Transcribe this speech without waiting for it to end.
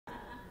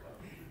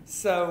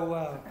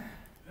So,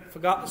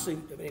 forgot the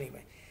suit, but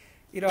anyway.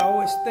 You know, I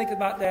always think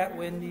about that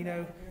when, you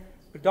know,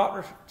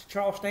 Dr.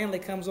 Charles Stanley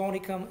comes on.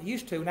 He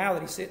used to, now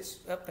that he sits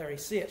up there, he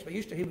sits. But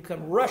he would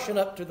come rushing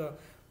up to the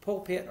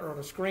pulpit or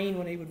the screen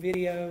when he would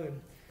video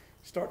and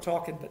start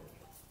talking. But,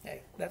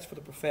 hey, that's for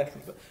the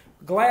professionals. But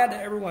glad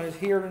that everyone is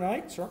here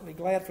tonight. Certainly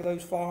glad for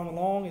those following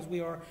along as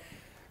we are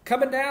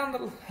coming down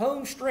the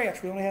home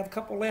stretch. We only have a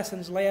couple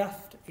lessons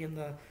left in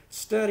the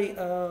study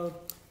of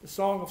the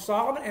Song of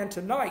Solomon. And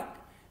tonight,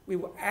 we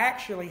will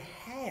actually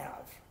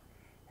have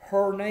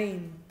her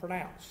name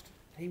pronounced.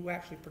 He will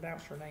actually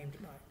pronounce her name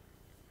tonight.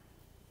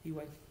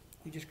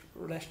 You just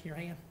resting your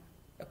hand?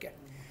 Okay.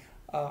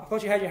 I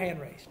thought you had your hand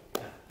raised.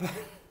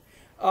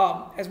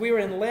 As we were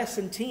in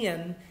lesson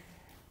 10,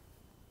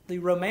 the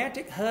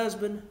romantic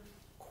husband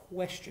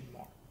question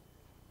mark.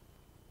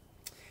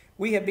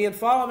 We have been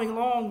following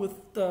along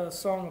with the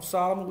Song of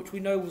Solomon, which we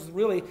know was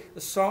really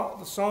the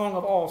song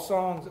of all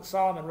songs that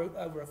Solomon wrote,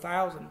 over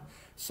 1,000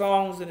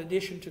 songs in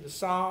addition to the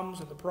Psalms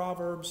and the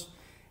Proverbs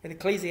and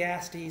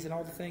Ecclesiastes and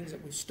all the things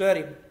that we've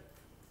studied.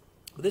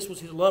 But this was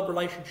his love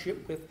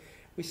relationship with,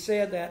 we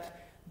said,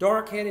 that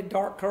dark-headed,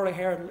 dark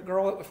curly-haired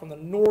girl that was from the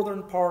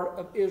northern part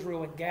of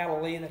Israel in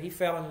Galilee and that he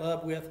fell in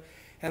love with.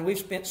 And we've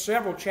spent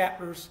several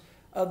chapters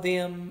of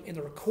them in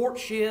their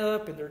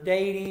courtship, in their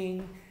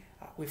dating.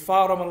 We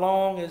followed them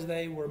along as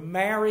they were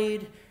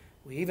married.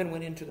 We even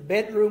went into the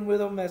bedroom with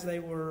them as they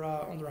were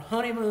on their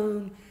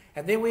honeymoon.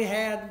 And then we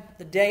had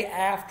the day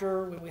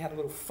after when we had a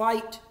little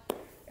fight.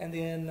 And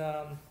then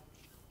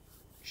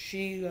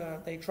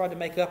they tried to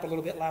make up a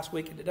little bit last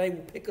week. And today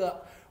we'll pick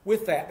up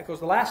with that,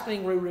 because the last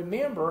thing we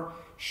remember,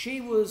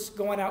 she was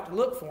going out to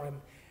look for him.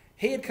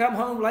 He had come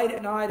home late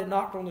at night and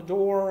knocked on the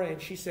door,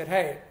 and she said,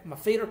 "Hey, my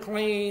feet are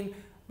clean,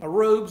 my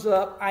robe's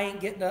up, I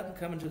ain't getting up and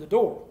coming to the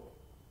door."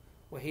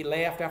 Well, he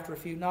left after a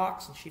few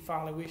knocks, and she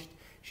finally wished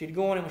she'd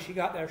gone, and when she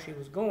got there, she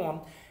was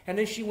gone. And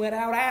then she went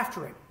out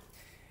after him.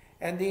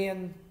 And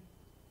then,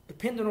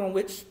 depending on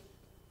which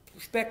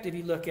perspective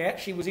you look at,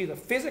 she was either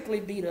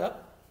physically beat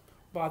up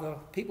by the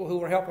people who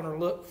were helping her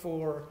look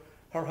for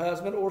her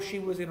husband, or she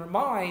was in her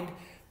mind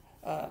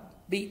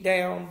beat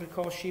down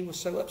because she was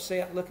so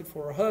upset looking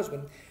for her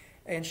husband.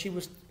 And she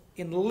was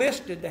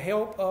enlisted the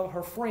help of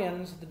her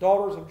friends, the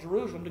daughters of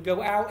Jerusalem, to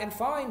go out and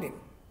find him,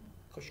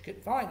 because she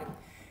couldn't find him.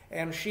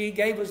 And she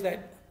gave us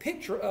that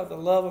picture of the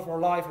love of her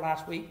life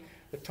last week,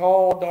 the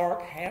tall,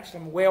 dark,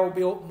 handsome,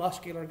 well-built,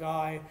 muscular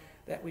guy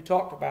that we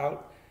talked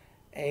about.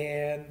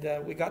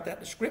 And we got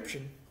that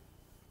description.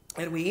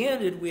 And we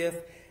ended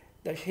with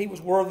that he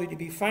was worthy to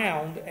be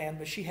found,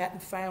 but she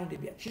hadn't found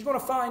him yet. She's going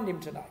to find him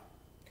tonight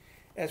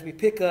as we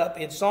pick up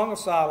in Song of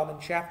Solomon,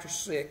 chapter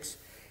 6,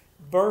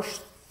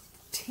 verse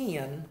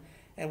 10,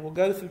 and we'll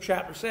go through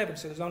chapter 7.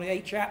 So there's only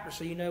 8 chapters,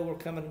 so you know we're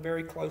coming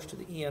very close to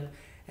the end.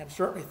 And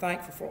certainly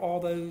thankful for all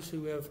those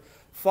who have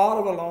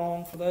followed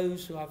along, for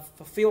those who have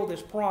fulfilled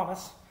this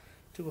promise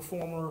to a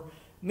former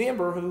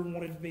member who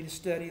wanted me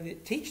to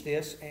teach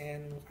this,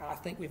 and I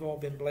think we've all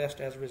been blessed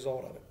as a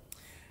result of it.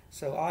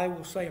 So I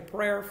will say a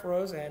prayer for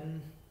us,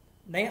 and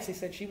Nancy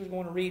said she was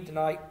going to read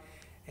tonight,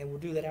 and we'll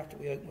do that after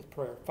we open with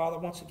prayer. Father,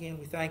 once again,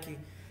 we thank you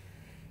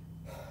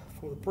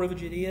for the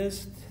privilege it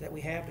is that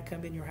we have to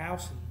come in your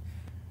house and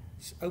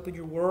open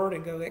your word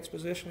and go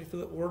expositionally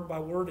through it word by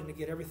word and to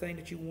get everything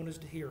that you want us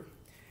to hear.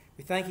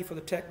 We thank you for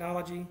the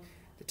technology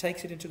that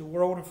takes it into the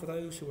world, and for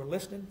those who are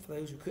listening, for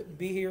those who couldn't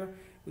be here.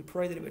 We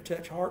pray that it would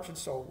touch hearts and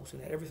souls,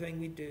 and that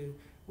everything we do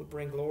would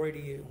bring glory to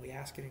you. And we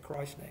ask it in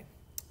Christ's name.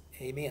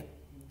 Amen.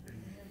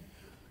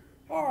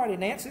 All righty,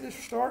 Nancy,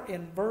 let's start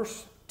in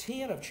verse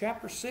 10 of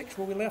chapter 6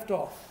 where we left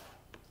off.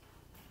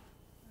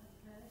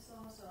 Okay,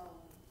 Song of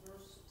Solomon,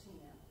 verse 10.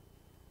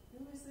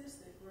 Who is this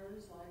that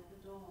grows like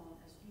the dawn,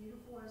 as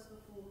beautiful as the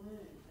full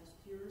moon, as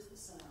pure as the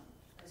sun,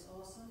 as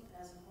awesome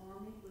as an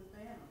army with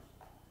banners?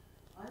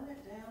 I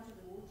went down to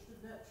the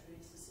orchard of nut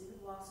trees to see the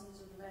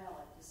blossoms of the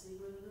valley, to see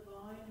whether the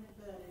vine had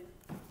budded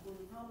or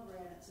the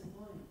pomegranates had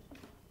bloomed.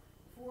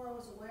 Before I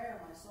was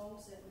aware, my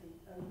soul sent me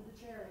over the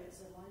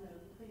chariots of my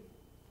noble people.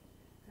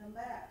 Come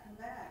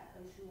back,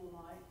 O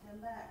Shulamite,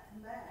 come back,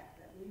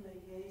 that we may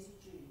gaze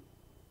at you.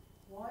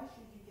 Why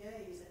should you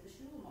gaze at the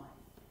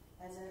Shulamite,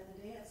 as at the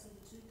dance of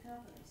the two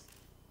companies?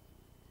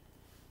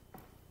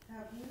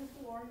 How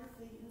beautiful are your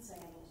feet in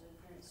sandals, O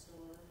Prince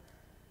daughter.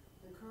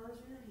 The curves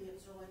of your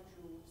hips are like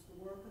jewels,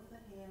 the work of the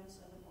hands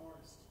of an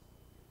artist.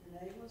 Your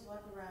navel is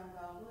like a round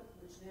goblet,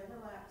 which never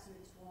lacks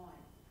mixed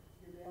wine.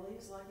 Your belly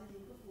is like a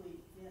heap of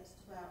wheat,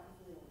 fenced about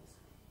with lilies.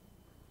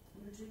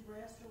 Your 2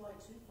 breasts are like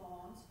 2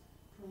 fawns,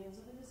 twins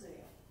of a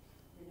gazelle.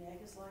 Your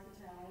neck is like a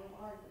tower of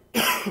ivory.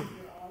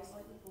 Your eyes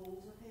like the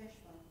pools of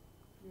Heshbon.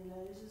 Your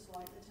nose is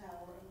like the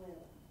tower of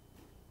Lebanon.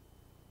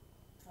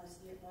 I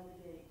skipped by the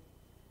gate.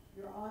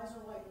 Your eyes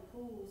are like the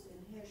pools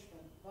in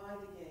Heshbon, by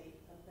the gate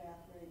of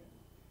Bath Raven.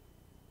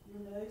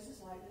 Your nose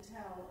is like the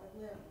tower of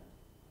Lebanon,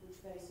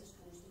 which faces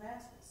towards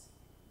Damascus.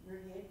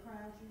 Your head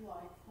crowns you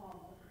like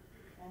palm,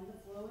 and the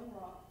flowing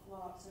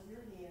locks of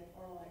your head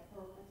are like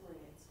purple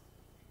threads.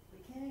 The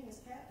king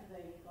is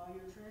captivated by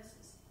your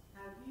tresses.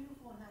 How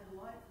beautiful and how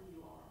delightful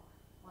you are.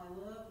 My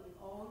love with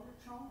all your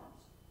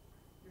charms.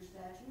 Your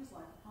statue is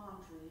like a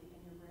palm tree, and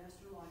your breasts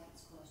are like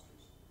its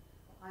clusters.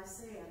 I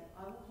said,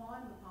 I will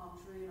climb the palm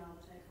tree, and I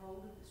will take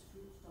hold of its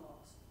fruit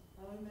stalks.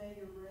 Oh, may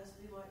your breasts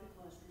be like the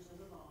clusters of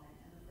the vine,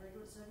 and the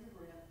fragrance of your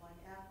breath like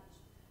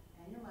apples,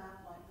 and your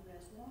mouth like the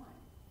best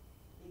wine.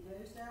 It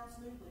goes down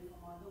smoothly for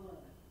my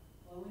beloved,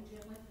 flowing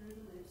gently through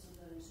the lips of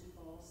those who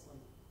fall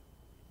asleep.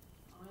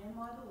 I am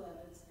my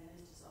beloved's, and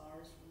his desire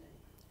is for me.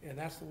 And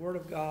that's the word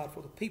of God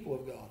for the people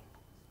of God.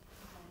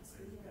 Thanks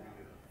be to God.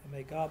 And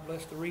may God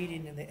bless the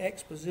reading and the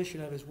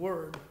exposition of his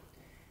word.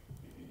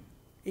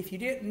 If you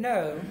didn't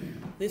know,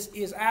 this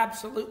is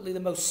absolutely the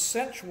most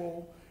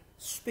sensual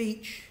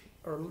speech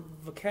or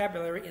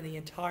vocabulary in the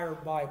entire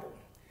Bible.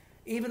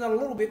 Even a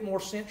little bit more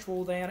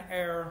sensual than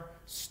our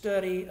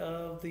study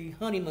of the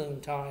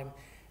honeymoon time,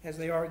 as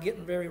they are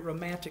getting very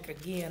romantic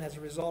again as a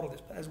result of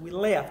this. As we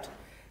left,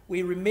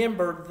 we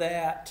remembered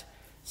that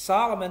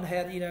Solomon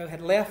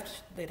had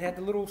left. They'd had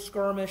the little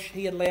skirmish.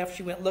 He had left.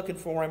 She went looking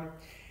for him.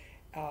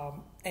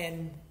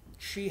 And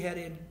she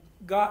had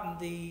gotten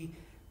the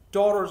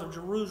daughters of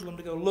Jerusalem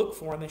to go look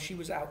for him, and she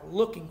was out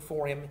looking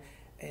for him.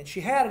 And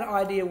she had an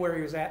idea where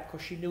he was at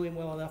because she knew him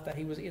well enough that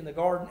he was in the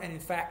garden, and in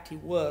fact he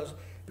was,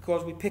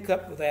 because we pick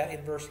up with that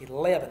in verse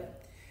 11.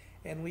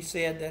 And we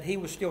said that he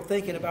was still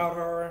thinking about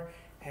her,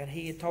 and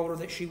he had told her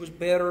that she was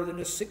better than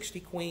the 60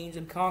 queens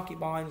and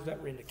concubines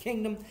that were in the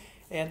kingdom,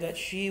 and that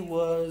she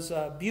was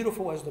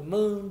beautiful as the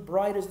moon,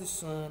 bright as the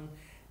sun,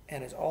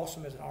 and as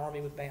awesome as an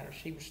army with banners.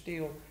 He was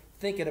still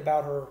thinking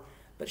about her,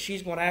 but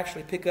she's going to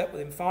actually pick up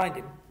with him, find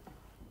him,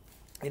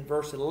 in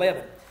verse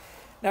 11.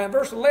 Now in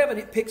verse 11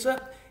 it picks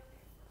up,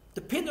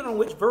 depending on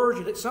which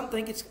version, some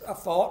think it's a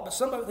thought, but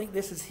some think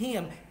this is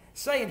him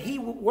saying,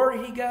 where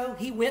did he go?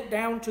 He went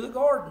down to the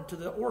garden, to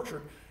the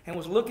orchard, and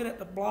was looking at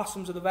the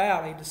blossoms of the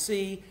valley to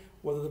see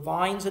whether the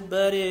vines had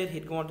budded.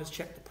 He'd gone to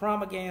check the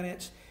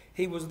pomegranates.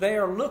 He was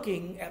there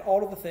looking at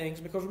all of the things,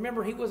 because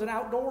remember, he was an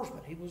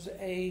outdoorsman. He was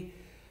a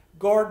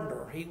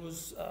gardener. He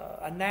was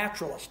a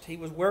naturalist. He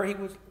was where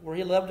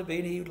he loved to be,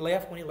 and he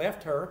left when he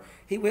left her.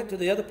 He went to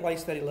the other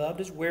place that he loved,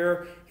 is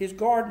where his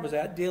garden was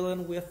at,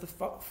 dealing with the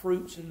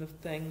fruits and the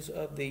things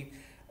of the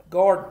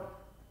garden.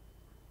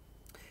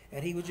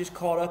 And he was just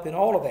caught up in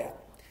all of that,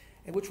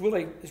 and which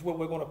really is what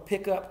we're going to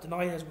pick up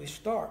tonight as we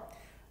start.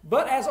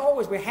 But as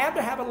always, we have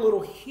to have a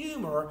little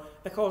humor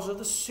because of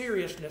the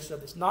seriousness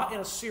of this. Not in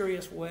a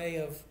serious way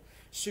of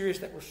serious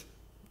that we're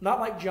not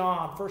like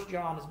John. 1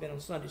 John has been on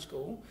Sunday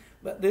school,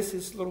 but this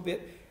is a little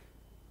bit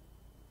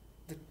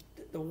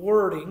the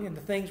wording and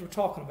the things we're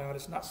talking about.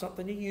 It's not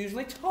something you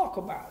usually talk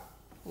about,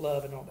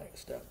 love and all that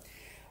stuff.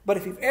 But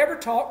if you've ever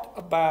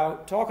talking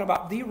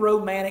about the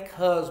romantic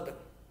husband,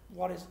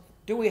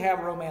 do we have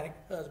a romantic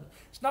husband?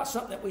 It's not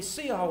something that we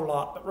see a whole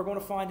lot, but we're going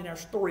to find in our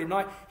story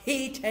tonight.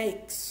 He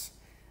takes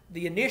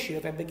the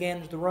initiative and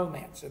begins the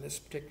romance in this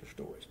particular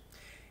story.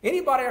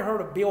 Anybody ever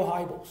heard of Bill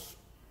Hybels?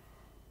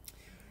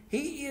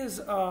 He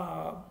is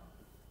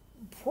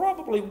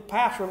probably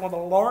pastor of one of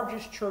the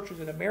largest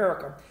churches in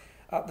America,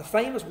 the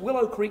famous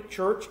Willow Creek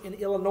Church in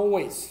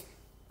Illinois.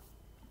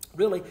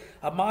 Really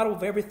a model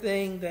of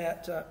everything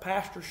that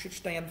pastors should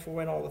stand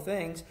for and all the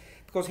things,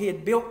 because he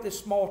had built this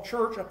small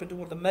church up into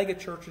one of the mega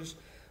churches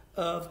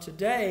of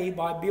today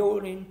by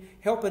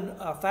helping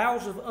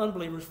thousands of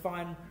unbelievers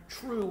find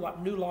true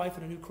what new life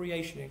and a new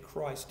creation in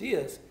Christ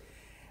is.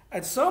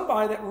 And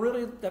somebody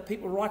that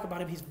people like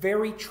about him, he's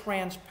very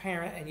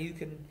transparent, and you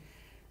can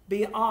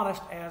be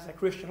honest as a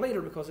Christian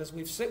leader, because as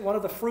we've said, one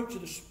of the fruits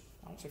of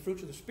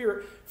the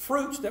Spirit,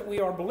 fruits that we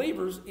are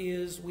believers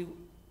is we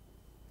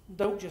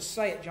don't just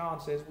say it, John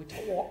says, we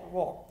walk the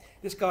walk.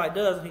 This guy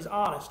does, and he's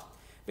honest,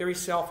 very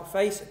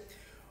self-effacing.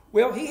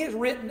 Well, he has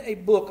written a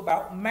book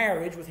about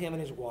marriage with him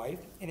and his wife,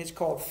 and it's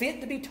called Fit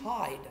to be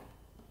Tied,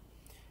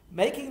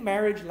 Making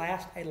Marriage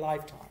Last a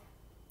Lifetime.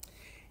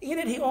 In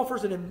it, he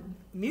offers an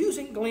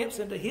amusing glimpse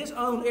into his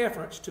own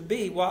efforts to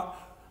be what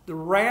the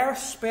rare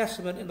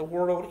specimen in the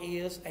world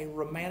is, a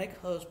romantic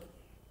husband.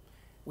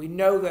 We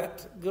know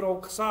that good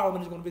old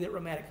Solomon is going to be that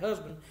romantic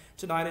husband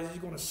tonight, as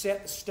he's going to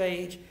set the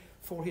stage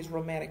for his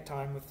romantic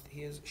time with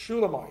his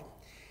Shulamite.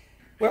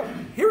 Well,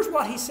 here's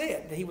what he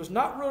said. He was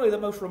not really the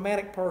most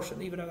romantic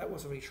person, even though that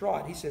was what he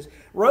tried. He says,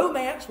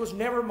 romance was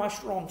never my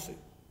strong suit.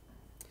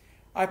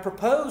 I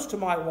proposed to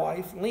my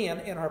wife, Lynn,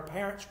 in her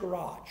parents'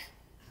 garage.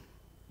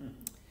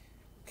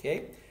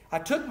 Okay. I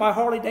took my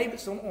Harley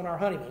Davidson on our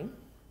honeymoon.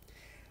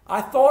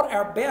 I thought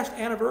our best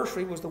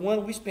anniversary was the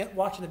one we spent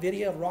watching the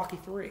video of Rocky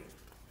III.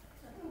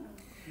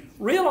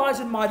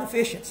 Realizing my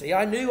deficiency,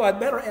 I knew I'd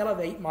better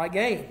elevate my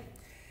game.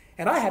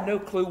 And I had no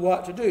clue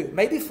what to do.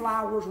 Maybe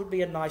flowers would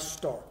be a nice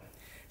start.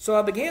 So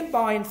I began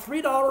buying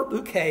 $3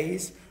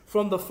 bouquets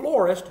from the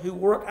florist who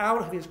worked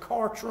out of his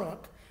car trunk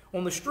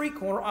on the street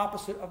corner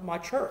opposite of my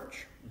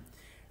church.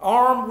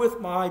 Armed with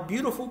my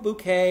beautiful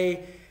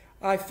bouquet,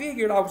 I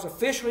figured I was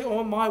officially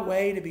on my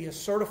way to be a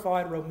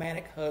certified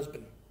romantic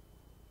husband.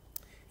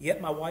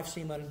 Yet my wife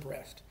seemed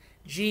unimpressed.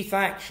 Gee,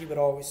 thanks, she would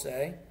always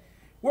say.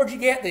 Where'd you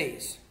get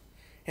these?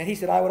 And he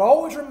said, I would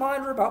always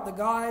remind her about the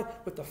guy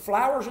with the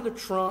flowers in the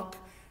trunk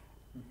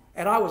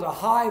and I was a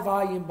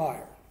high-volume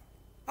buyer.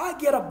 I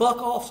get $1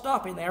 off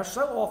stopping there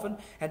so often,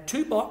 and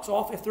 $2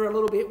 off if they're a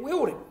little bit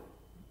wilted.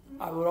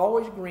 I would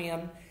always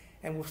grin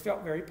and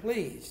felt very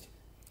pleased.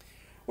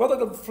 Well,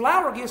 the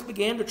flower gifts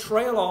began to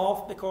trail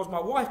off because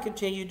my wife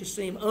continued to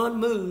seem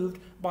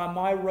unmoved by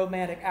my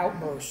romantic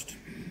outburst.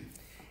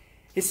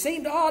 It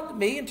seemed odd to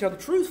me until the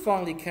truth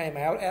finally came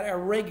out at our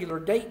regular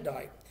date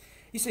night.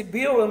 You see,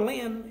 Bill and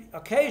Lynn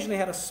occasionally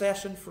had a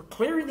session for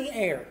clearing the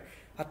air,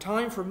 a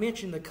time for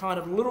mentioning the kind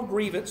of little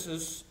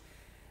grievances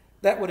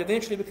that would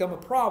eventually become a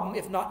problem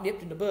if not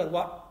nipped in the bud.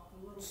 What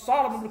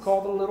Solomon would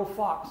call the little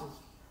foxes.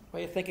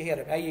 Way to think ahead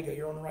of it. There you go.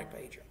 You're on the right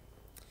page.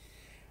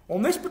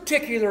 On this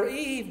particular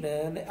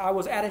evening, I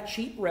was at a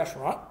cheap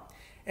restaurant,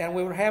 and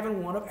we were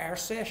having one of our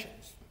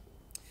sessions.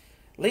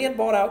 Lynn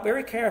brought out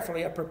very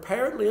carefully a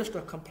prepared list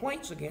of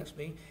complaints against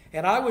me,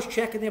 and I was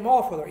checking them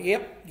off with her.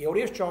 Yep,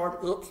 guilty as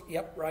charged. Oops,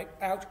 yep, right.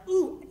 Ouch.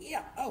 Ooh,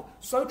 yeah. Oh,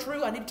 so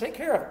true. I need to take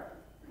care of it.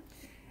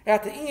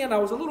 At the end, I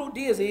was a little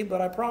dizzy, but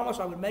I promised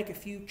I would make a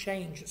few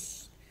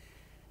changes.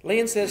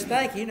 Lynn says,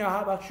 thank you. Now,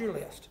 how about your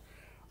list?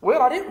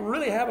 Well, I didn't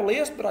really have a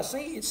list, but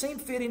it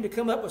seemed fitting to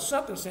come up with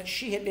something since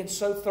she had been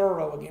so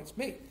thorough against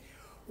me.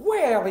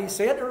 Well, he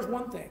said, there's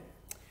one thing.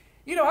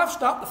 You know, I've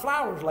stopped the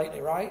flowers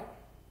lately, right?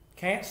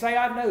 Can't say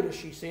I've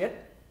noticed, she said.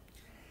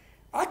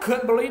 I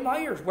couldn't believe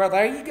my ears. Well,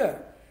 there you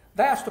go.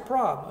 That's the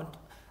problem.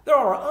 There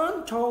are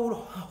untold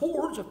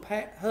hordes of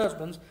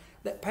husbands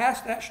that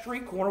pass that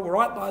street corner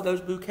right by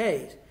those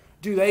bouquets.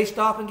 Do they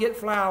stop and get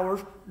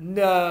flowers?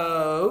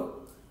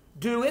 No.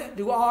 Do it?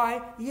 Do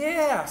I?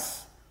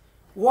 Yes.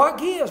 What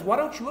gives? Why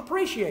don't you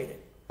appreciate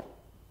it?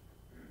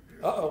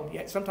 Uh-oh.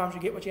 Yeah, sometimes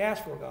you get what you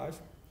ask for, guys.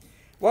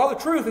 Well, the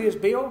truth is,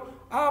 Bill,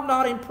 I'm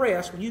not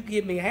impressed when you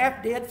give me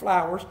half-dead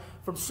flowers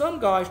from some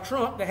guy's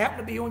trunk that happen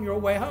to be on your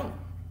way home.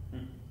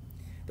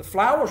 The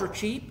flowers are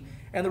cheap,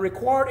 and the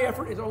required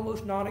effort is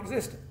almost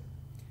non-existent.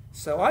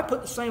 So I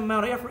put the same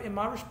amount of effort in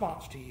my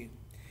response to you.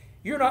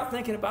 You're not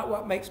thinking about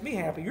what makes me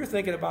happy. You're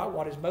thinking about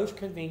what is most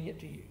convenient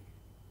to you.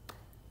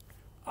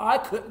 I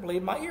couldn't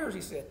believe my ears,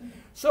 he said.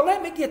 So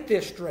let me get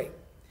this straight.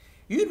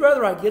 You'd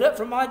rather I get up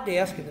from my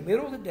desk in the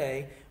middle of the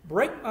day,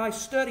 break my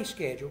study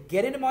schedule,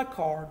 get into my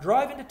car,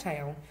 drive into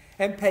town,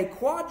 and pay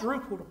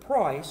quadruple the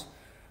price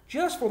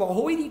just for the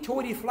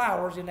hoity-toity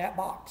flowers in that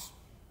box.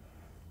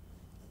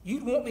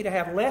 You'd want me to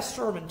have less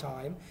sermon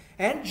time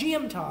and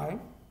gym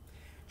time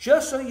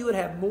just so you would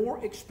have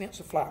more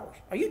expensive flowers.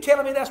 Are you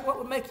telling me that's what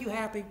would make you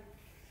happy?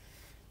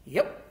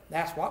 Yep,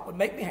 that's what would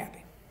make me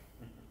happy.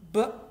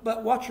 But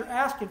what you're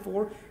asking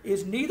for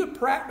is neither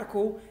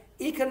practical,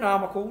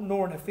 economical,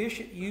 nor an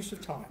efficient use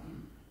of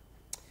time.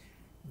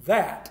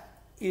 That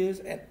is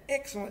an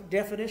excellent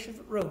definition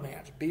of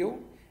romance. Bill,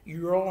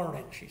 you're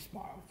learning, she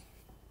smiled.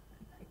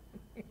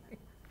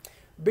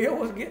 Bill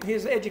was getting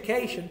his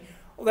education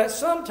that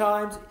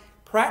sometimes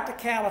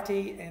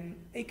practicality and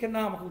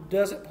economical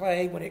doesn't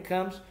play when it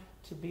comes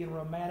to being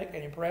romantic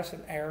and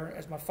impressing our,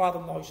 as my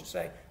father-in-law used to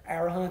say,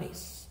 our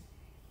honeys.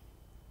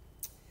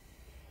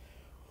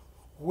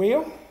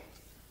 Well,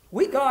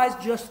 we guys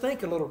just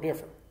think a little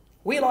different.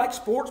 We like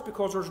sports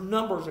because there's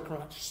numbers to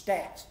crunch,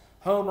 stats,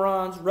 home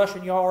runs,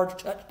 rushing yards,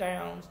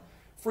 touchdowns,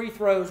 free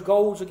throws,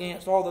 goals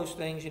against, all those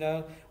things, you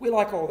know. We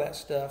like all that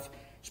stuff.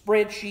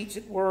 Spreadsheets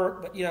at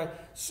work, but, you know,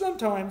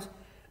 sometimes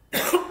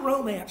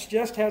romance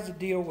just has to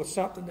deal with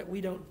something that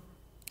we don't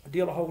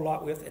deal a whole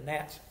lot with, and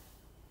that's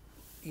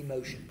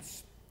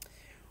emotions.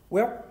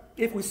 Well,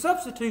 if we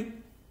substitute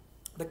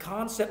the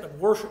concept of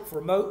worship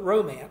for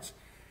romance,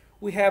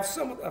 we have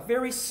a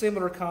very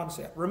similar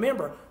concept.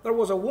 Remember, there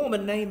was a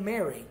woman named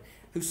Mary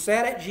who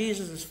sat at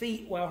Jesus'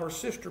 feet while her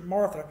sister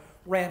Martha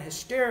ran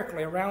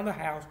hysterically around the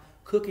house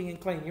cooking and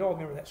cleaning. You all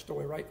remember that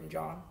story, right, from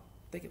John?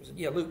 I think it was,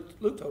 yeah, Luke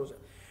told us it.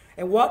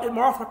 And what did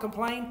Martha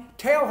complain?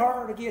 Tell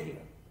her to get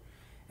here.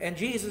 And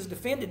Jesus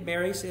defended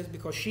Mary, says,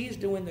 because she's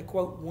doing the,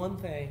 quote, one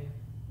thing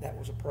that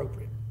was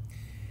appropriate.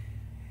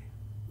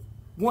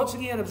 Once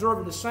again,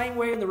 observing the same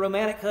way in the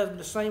romantic husband,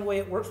 the same way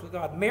it works with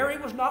God. Mary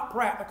was not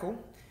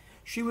practical.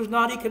 She was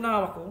not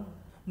economical,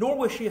 nor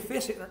was she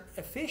efficient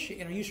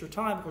in her use of her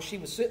time because she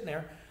was sitting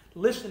there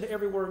listening to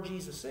every word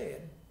Jesus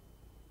said.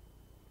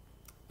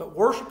 But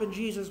worshiping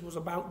Jesus was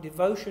about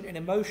devotion and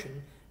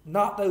emotion,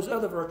 not those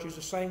other virtues,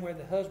 the same way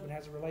the husband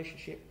has a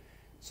relationship.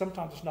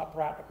 Sometimes it's not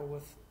practical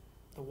with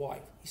the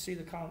wife. You see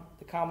the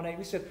combination?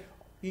 We said,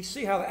 you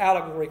see how the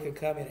allegory can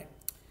come in it.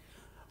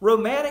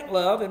 Romantic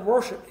love and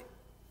worship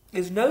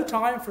is no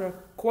time for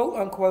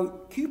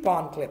quote-unquote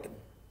coupon clipping,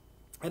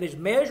 and is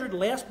measured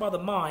less by the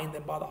mind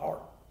than by the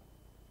heart.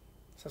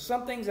 So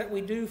some things that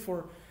we do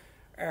for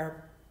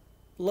our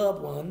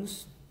loved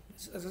ones,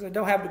 they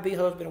don't have to be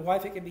husband and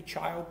wife, it can be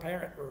child,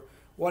 parent, or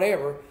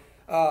whatever.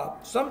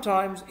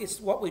 Sometimes it's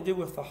what we do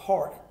with the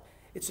heart.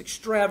 It's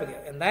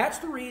extravagant. And that's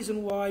the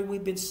reason why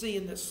we've been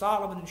seeing that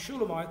Solomon and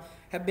Shulamite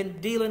have been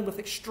dealing with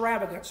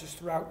extravagances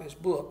throughout this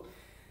book.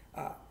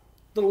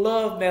 The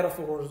love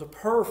metaphors, the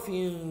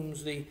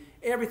perfumes,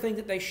 everything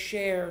that they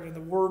shared in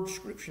the word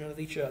description of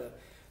each other.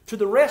 To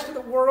the rest of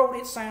the world,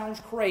 it sounds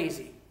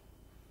crazy.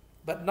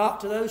 But not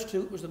to those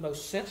two. It was the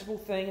most sensible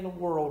thing in the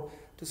world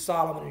to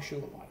Solomon and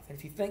Shulamite. And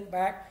if you think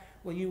back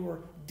when you were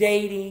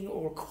dating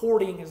or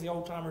courting, as the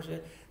old timers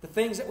said, the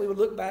things that we would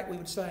look back, we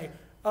would say,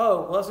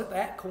 oh, wasn't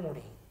that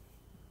corny?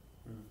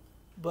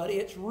 But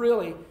it's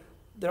really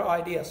their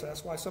idea. So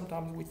that's why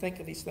sometimes we think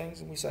of these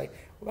things and we say,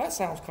 well, that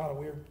sounds kind of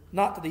weird.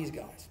 Not to these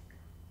guys.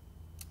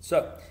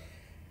 So,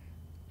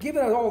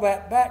 given all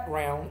that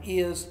background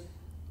is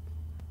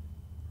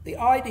the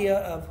idea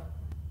of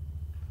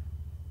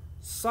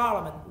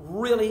Solomon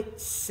really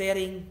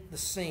setting the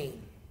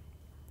scene.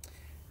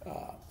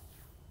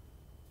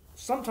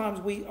 Sometimes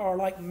we are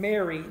like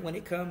Mary when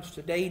it comes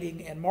to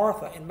dating and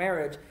Martha in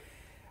marriage.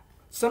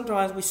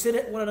 Sometimes we sit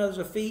at one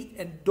another's feet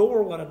and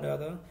adore one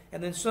another,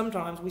 and then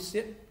sometimes we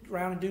sit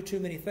around and do too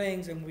many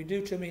things, and when we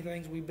do too many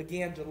things, we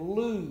begin to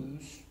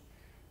lose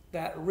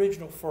that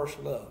original first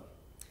love.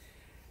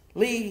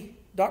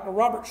 Dr.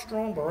 Robert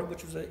Stromberg,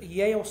 which was a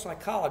Yale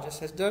psychologist,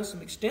 has done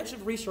some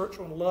extensive research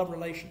on love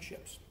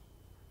relationships.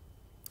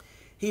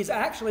 He's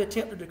actually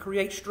attempted to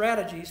create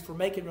strategies for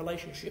making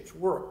relationships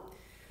work.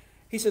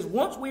 He says,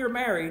 once we are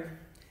married,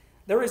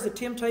 there is the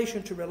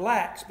temptation to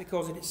relax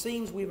because it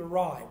seems we've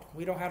arrived.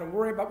 We don't have to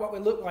worry about what we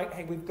look like.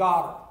 Hey, we've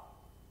got her.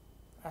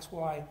 That's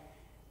why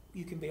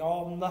you can be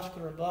all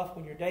muscular and buff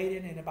when you're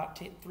dating, and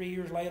about 3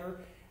 years later,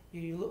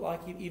 you look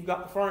like you've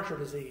got the furniture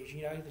disease.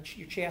 You know,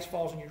 your chest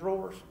falls in your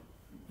drawers.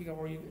 You go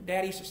where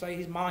Dad used to say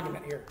he's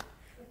monument here.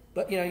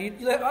 But, you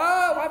let,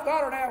 oh, I've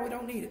got her now. We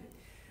don't need it.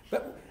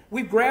 But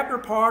we've grabbed her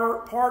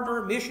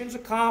partner, mission's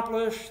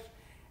accomplished.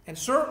 And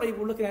certainly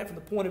we're looking at it from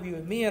the point of view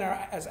of men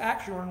as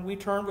actuaries, we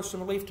turn with some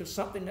relief to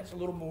something that's a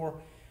little more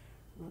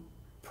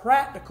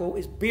practical,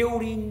 is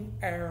building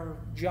our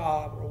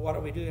job or what are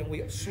we doing.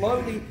 We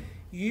slowly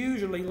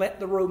usually let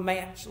the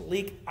romance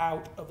leak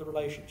out of the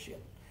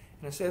relationship.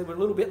 And I said we're a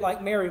little bit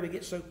like Mary, we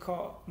get so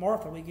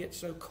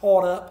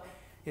caught up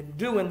in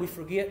doing, we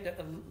forget that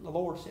the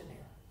Lord's sitting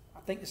here. I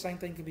think the same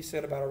thing can be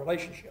said about our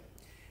relationship.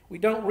 We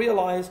don't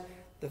realize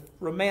the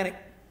romantic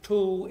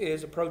tool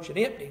is approaching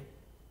empty.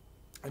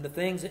 And the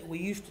things that we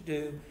used to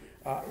do,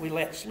 we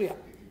let slip.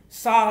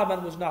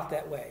 Solomon was not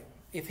that way.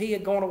 If he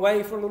had gone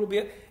away for a little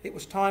bit, it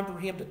was time for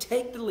him to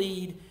take the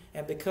lead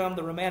and become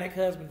the romantic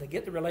husband to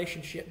get the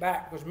relationship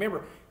back. Because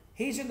remember,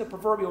 he's in the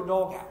proverbial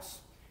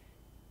doghouse.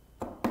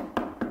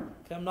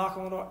 Come knock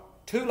on the door.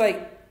 Too late.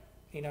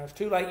 It's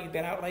too late. You've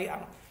been out late.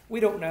 We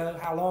don't know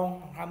how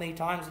long, how many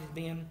times he's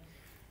been.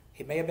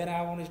 He may have been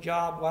out on his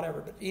job,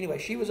 whatever. But anyway,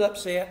 she was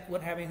upset.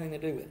 Wouldn't have anything to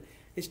do with it.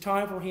 It's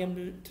time for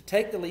him to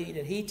take the lead,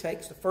 and he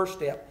takes the first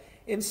step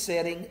in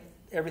setting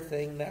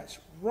everything that's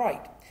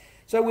right.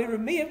 So we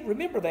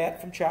remember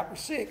that from chapter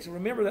 6. And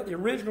remember that the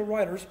original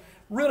writers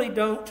really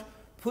don't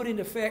put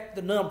into effect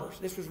the numbers.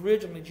 This was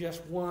originally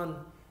just one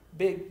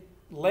big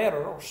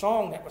letter or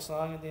song that was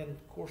sung, and then,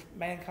 of course,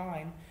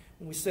 mankind,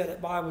 when we set it,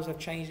 Bibles have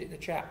changed it to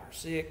chapter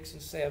 6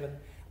 and 7.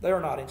 They're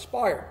not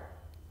inspired.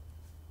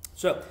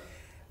 So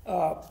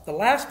the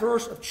last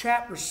verse of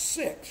chapter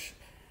 6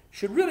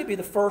 should really be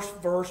the first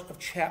verse of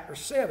chapter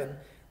 7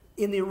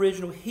 in the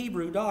original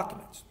Hebrew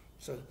documents.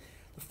 So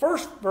the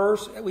first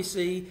verse that we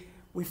see,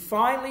 we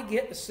finally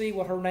get to see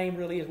what her name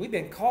really is. We've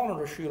been calling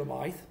her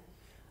Shulamite,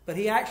 but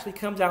he actually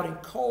comes out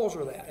and calls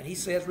her that. And he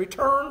says,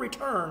 return,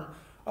 return,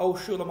 O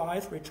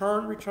Shulamite,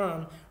 return,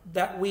 return,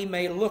 that we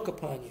may look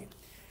upon you.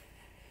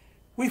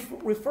 We've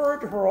referred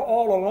to her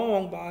all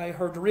along by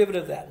her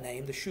derivative of that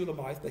name, the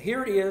Shulamite, but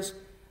here it is,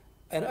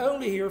 and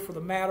only here for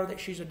the matter that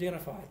she's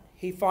identified.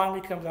 He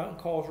finally comes out and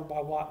calls her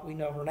by what we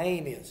know her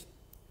name is.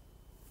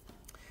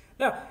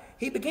 Now,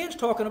 he begins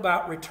talking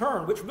about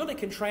return, which really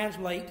can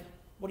translate,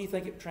 what do you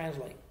think it would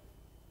translate?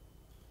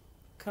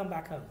 Come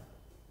back home.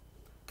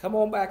 Come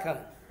on back home.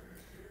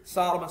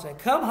 Solomon saying,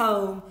 come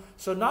home,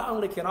 so not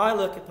only can I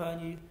look upon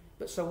you,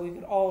 but so we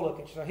can all look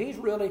at you. So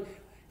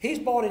he's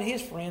brought in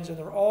his friends, and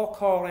they're all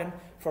calling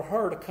for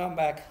her to come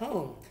back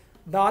home.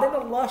 Not in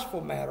a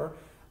lustful manner,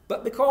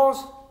 but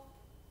because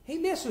he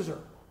misses her.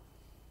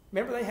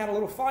 Remember, they had a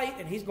little fight,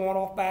 and he's going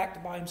off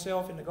back by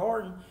himself in the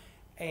garden,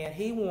 and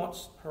he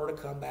wants her to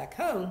come back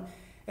home,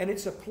 and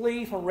it's a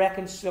plea for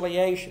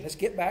reconciliation. Let's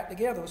get back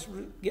together. Let's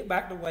get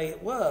back the way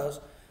it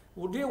was.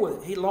 We'll deal with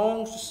it. He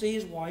longs to see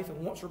his wife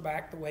and wants her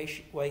back the way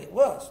it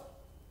was.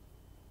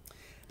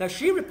 Now,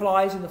 she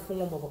replies in the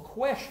form of a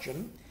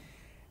question,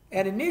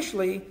 and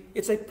initially,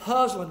 it's a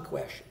puzzling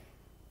question.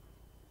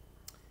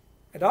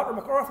 And Dr.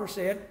 MacArthur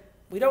said,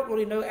 we don't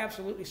really know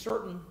absolutely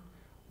certain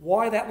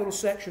why that little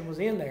section was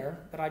in there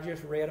that I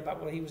just read about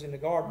whether he was in the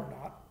garden or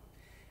not.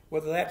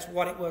 Whether that's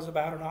what it was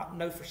about or not,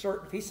 know for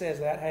certain. If he says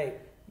that, hey,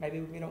 maybe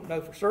we don't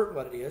know for certain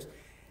what it is.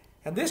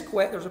 And there's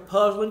a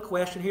puzzling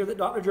question here that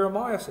Dr.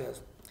 Jeremiah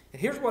says.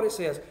 And here's what it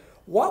says.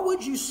 What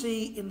would you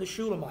see in the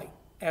Shulamite,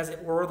 as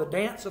it were, the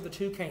dance of the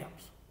two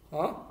camps?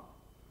 Huh?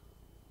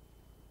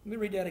 Let me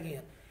read that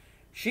again.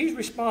 She's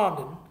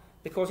responding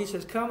because he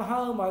says, come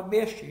home, I've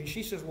missed you. And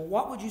she says, well,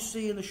 what would you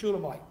see in the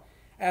Shulamite?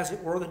 As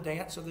it were, the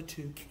dance of the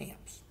two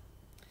camps.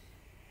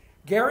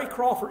 Gary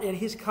Crawford, in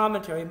his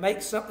commentary,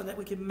 makes something that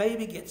we can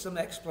maybe get some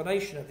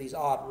explanation of these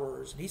odd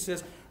words. And he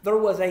says, there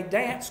was a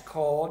dance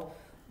called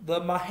the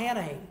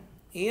Mahanaim,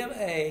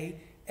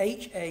 M-A-H-A-N-A-I-M,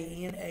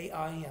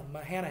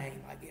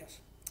 Mahanaim, I guess.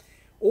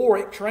 Or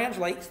it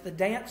translates the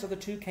dance of the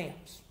two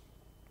camps.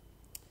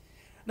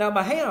 Now,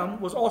 Mahanaim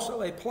was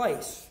also a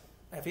place.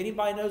 Now, if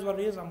anybody knows what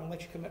it is, I'm going to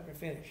let you come up and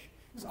finish.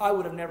 Because I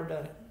would have never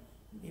done it.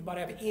 Anybody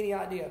have any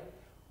idea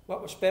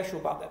what was special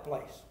about that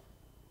place?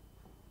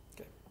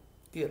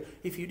 Good.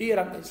 If you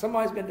did,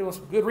 somebody's been doing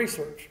some good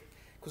research,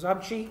 because I'm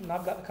cheating.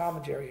 I've got the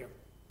commentary here.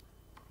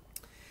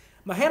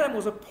 Mahanaim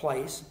was a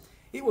place.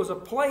 It was a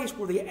place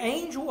where the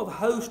angel of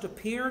hosts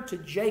appeared to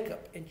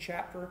Jacob in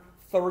chapter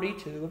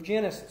 32 of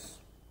Genesis.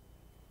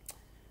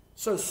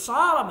 So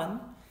Solomon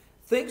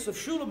thinks of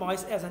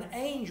Shulamite as an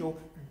angel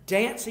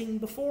dancing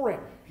before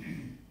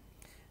him.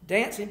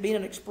 Dancing being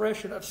an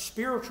expression of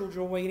spiritual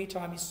joy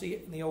anytime you see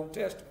it in the Old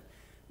Testament.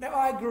 Now,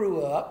 I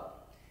grew up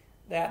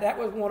that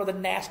was one of the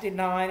nasty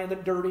 9 and the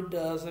dirty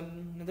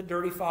dozen and the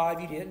dirty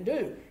 5 you didn't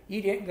do.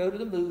 You didn't go to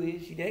the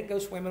movies. You didn't go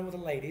swimming with the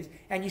ladies.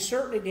 And you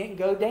certainly didn't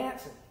go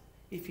dancing.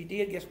 If you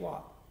did, guess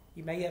what?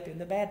 You may have been in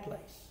the bad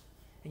place.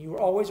 And you were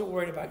always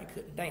worried about you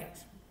couldn't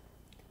dance.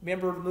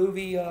 Remember the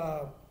movie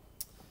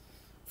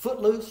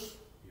Footloose?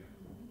 Yeah.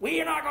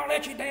 We're not going to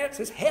let you dance.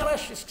 It's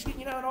hellish,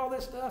 and all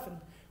this stuff. And,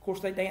 of course,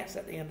 they danced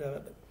at the end of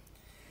it. But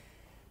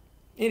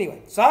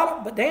anyway,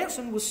 but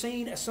dancing was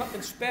seen as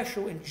something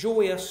special and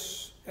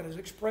joyous and as an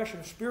expression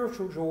of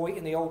spiritual joy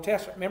in the Old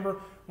Testament.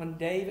 Remember when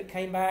David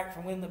came back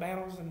from winning the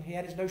battles and he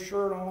had his no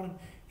shirt on and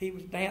he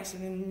was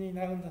dancing and,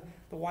 and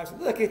the wife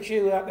said, look at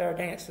you out there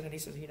dancing. And he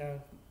says,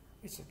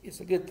 it's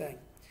a good thing.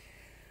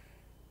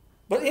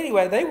 But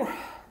anyway,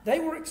 they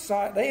were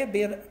excited. They had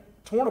been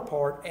torn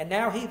apart, and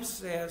now he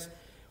says,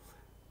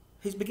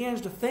 he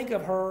begins to think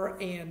of her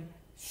in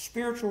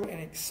spiritual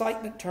and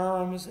excitement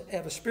terms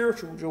of a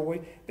spiritual joy,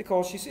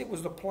 because it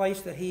was the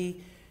place that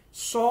he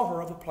saw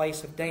her of a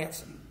place of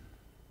dancing.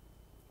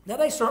 Now,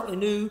 they certainly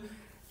knew,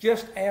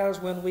 just as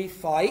when we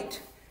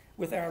fight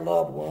with our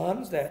loved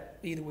ones, that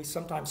either we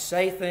sometimes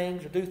say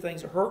things or do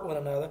things that hurt one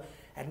another,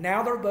 and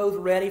now they're both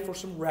ready for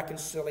some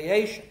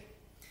reconciliation.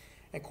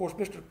 And, of course,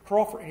 Mr.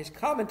 Crawford, in his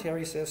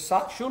commentary, says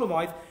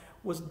Shulamite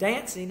was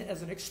dancing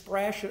as an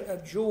expression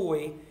of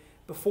joy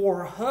before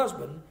her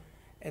husband,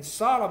 and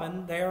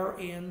Solomon there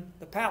in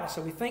the palace.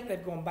 So we think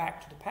they've gone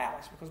back to the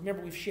palace, because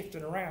remember, we've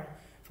shifted around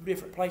from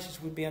different places.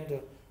 We've been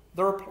to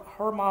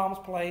her mom's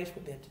place,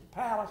 we've been to the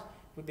palace,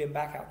 we've been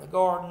back out in the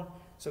garden.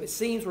 So it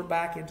seems we're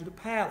back into the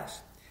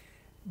palace.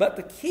 But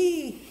the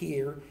key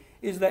here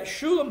is that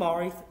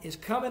Shulamite is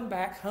coming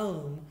back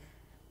home,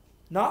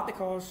 not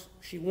because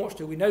she wants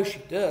to. We know she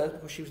does,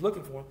 because she was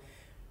looking for him.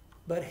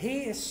 But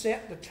he has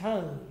set the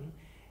tone,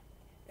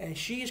 and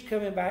she is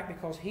coming back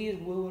because he is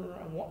wooing her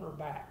and wanting her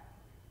back.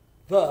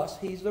 Thus,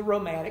 he's the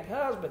romantic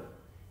husband.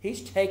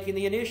 He's taking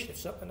the initiative,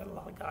 something that a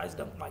lot of guys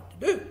don't like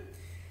to do.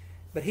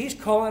 But he's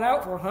calling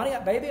out for her, honey,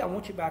 baby, I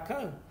want you back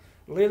home.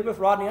 Elizabeth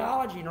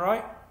Rodneyology,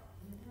 right?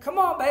 Come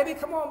on, baby,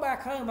 come on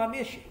back home. I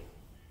miss you.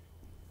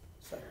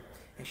 So,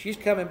 and she's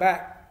coming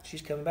back.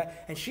 She's coming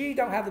back. And she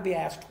don't have to be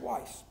asked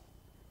twice.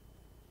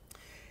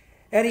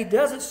 And he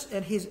does it,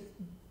 and he's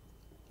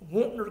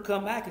wanting her to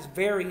come back is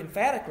very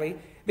emphatically,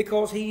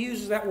 because he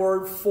uses that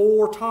word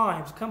 4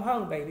 times. Come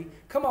home, baby.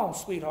 Come on,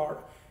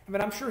 sweetheart. I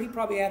mean, I'm sure he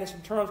probably added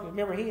some terms, but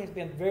remember, he has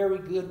been very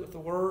good with the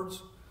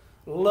words.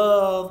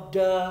 Love,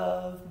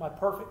 dove, my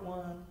perfect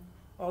one.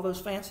 All those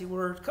fancy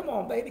words. Come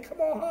on, baby, come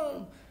on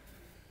home.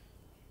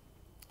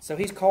 So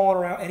he's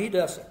calling her out, and he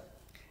does it.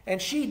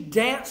 And she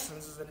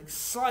dances and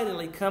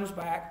excitedly comes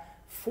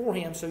back for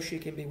him so she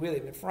can be with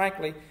him. And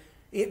frankly,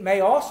 it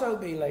may also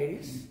be,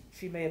 ladies,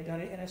 she may have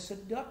done it in a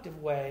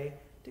seductive way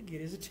to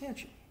get his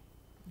attention.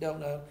 Don't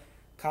know.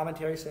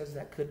 Commentary says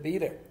that could be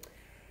there.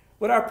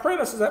 But our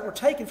premises that we're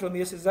taking from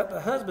this is that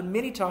the husband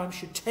many times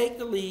should take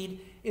the lead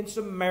in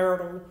some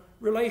marital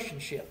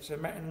relationships.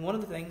 And one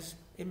of the things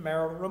in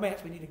marital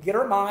romance, we need to get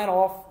our mind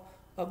off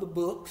of the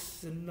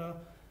books and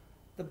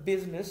the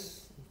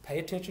business, pay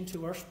attention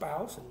to our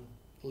spouse, and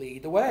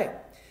lead the way.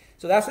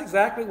 So that's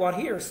exactly what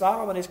here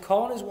Solomon is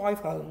calling his wife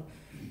home.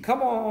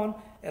 Come on,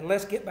 and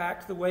let's get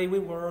back to the way we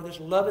were, this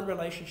loving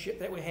relationship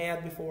that we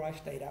had before I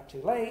stayed out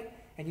too late,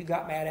 and you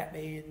got mad at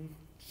me and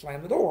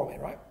slammed the door on me,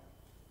 right?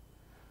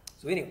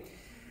 So anyway,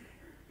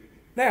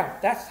 now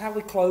that's how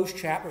we close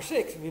chapter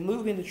 6. We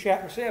move into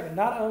chapter 7.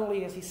 Not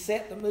only has he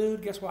set the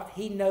mood, guess what?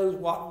 He knows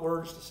what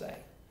words to say,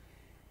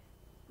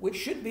 which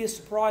shouldn't be a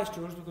surprise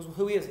to us, because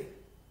who is he?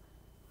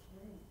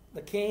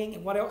 The king,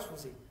 and what else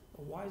was he?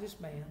 The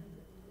wisest man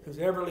who's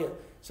ever lived.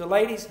 So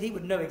ladies, he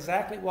would know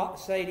exactly what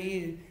to say to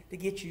you to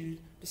get you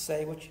to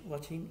say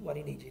what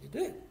he needs you to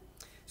do.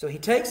 So he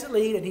takes the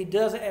lead, and he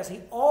does it as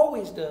he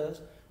always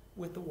does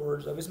with the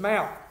words of his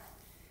mouth.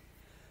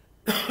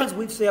 As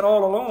we've said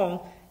all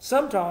along,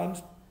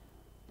 sometimes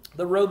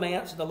the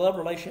romance and the love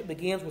relationship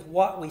begins with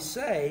what we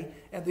say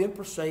and then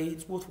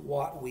proceeds with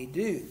what we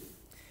do.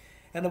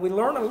 And then we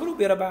learn a little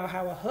bit about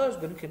how a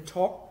husband can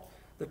talk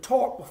the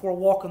talk before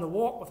walking the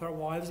walk with our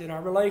wives in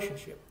our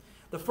relationship.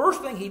 The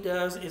first thing he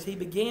does is he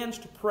begins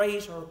to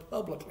praise her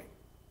publicly.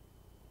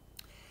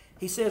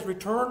 He says,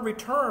 "Return,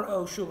 return,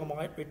 O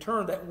Shulamite,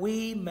 return, that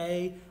we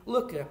may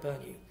look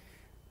upon you."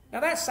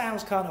 Now that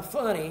sounds kind of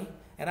funny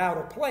and out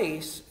of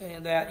place,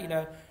 and that,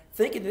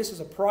 thinking this is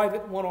a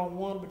private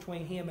one-on-one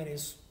between him and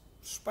his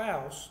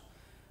spouse.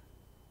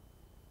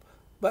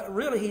 But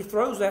really he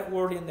throws that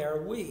word in there,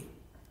 "we."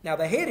 Now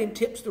the heading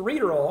tips the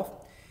reader off.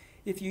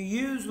 If you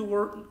use the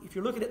word, if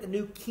you're looking at the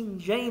New King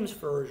James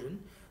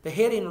Version, the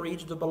heading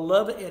reads, "The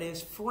beloved and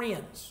his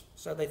friends."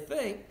 So they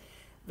think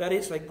that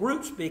it's a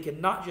group speaking,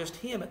 not just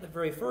him at the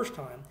very first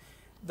time.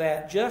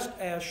 That just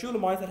as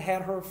Shulamite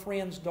had her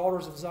friends,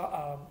 daughters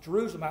of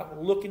Jerusalem,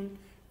 out looking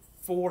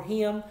for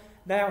him,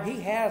 now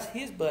he has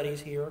his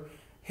buddies here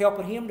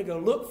helping him to go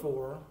look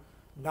for her,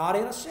 not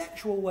in a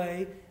sexual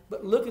way,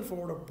 but looking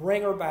for her to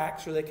bring her back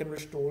so they can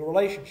restore the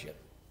relationship.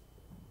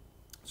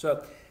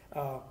 So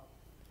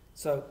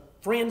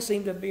friends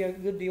seem to be a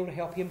good deal to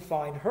help him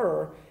find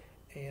her,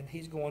 and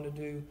he's going to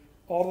do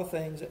all the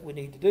things that we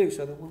need to do.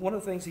 So one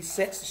of the things, he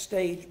sets the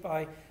stage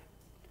by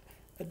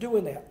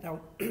doing that.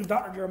 Now,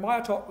 Dr.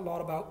 Jeremiah talked a lot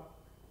about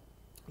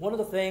one of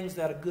the things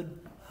that a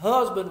good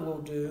husband will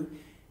do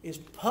is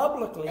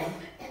publicly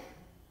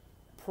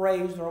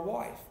praise their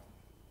wife.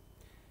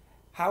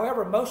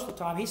 However, most of the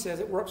time, he says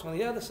it works on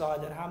the other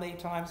side, that how many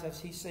times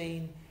has he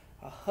seen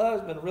a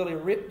husband really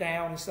rip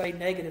down and say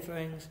negative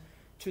things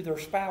to their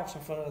spouse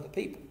in front of other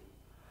people?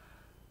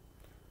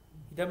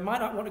 They might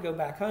not want to go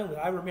back home.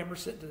 I remember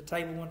sitting at the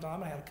table one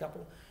time. I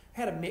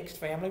had a mixed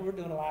family. We were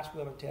doing the last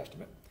will and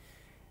testament.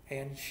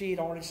 And she had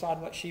already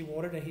decided what she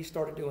wanted, and he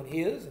started doing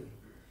his. And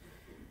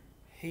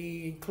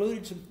he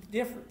included some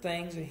different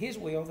things in his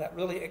will that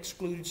really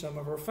excluded some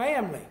of her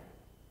family.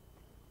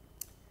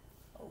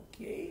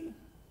 Okay.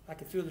 I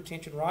could feel the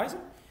tension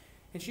rising.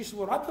 And she said,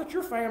 "Well, I put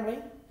your family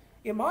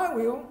in my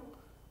will.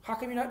 How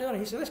come you're not doing it?"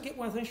 He said, "Let's get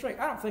one thing straight.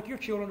 I don't think your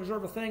children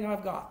deserve a thing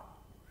I've got."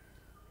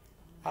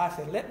 I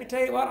said, "Let me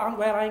tell you what, I'm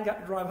glad I ain't got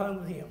to drive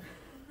home with him."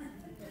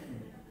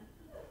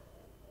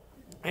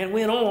 And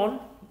went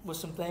on with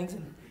some things,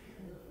 and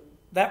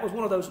that was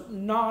one of those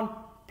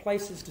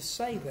non-places to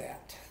say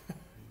that.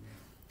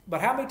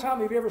 But how many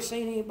times have you ever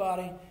seen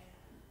anybody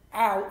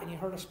out and you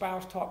heard a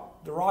spouse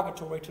talk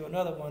derogatory to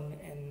another one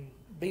and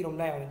beat them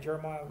down? And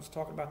Jeremiah was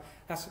talking about,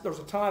 there's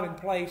a time and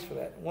place for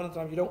that. One of the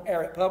times you don't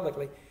air it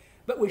publicly.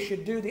 But we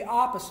should do the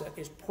opposite,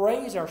 is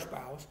praise our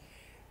spouse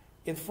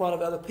in front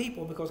of other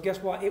people, because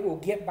guess what? It will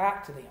get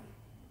back to them.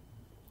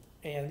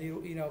 And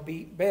it'll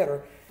be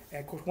better.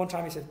 And of course, one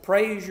time he said,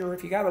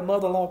 if you got a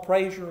mother-in-law,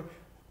 praise your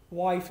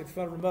wife in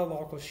front of your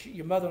mother-in-law, because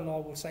your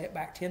mother-in-law will say it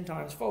back 10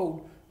 times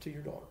fold to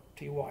your daughter,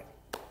 to your wife.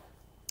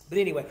 But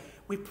anyway,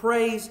 we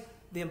praise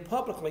them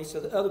publicly so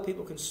that other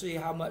people can see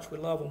how much we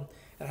love them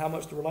and how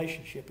much the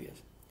relationship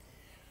is.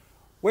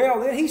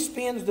 Well, then he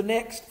spends the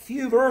next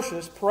few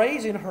verses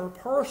praising her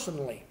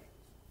personally.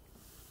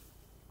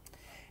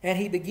 And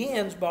he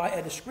begins by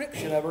a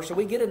description of her. So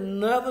we get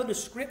another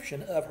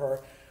description of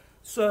her.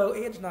 So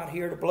Ed's not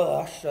here to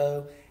blush.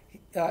 So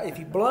if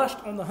he blushed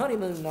on the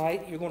honeymoon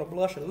night, you're going to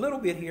blush a little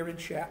bit here in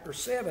chapter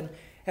 7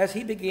 as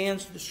he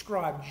begins to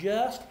describe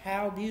just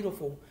how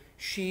beautiful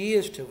she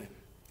is to him.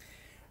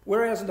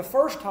 Whereas in the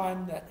first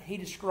time that he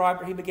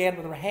described her, he began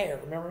with her hair.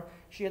 Remember,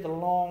 she had the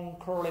long,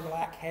 curly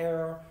black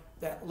hair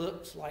that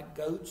looks like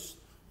goat's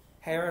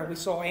hair. And we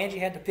saw Angie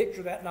had the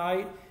picture that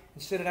night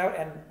and sent it out.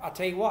 And I'll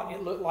tell you what,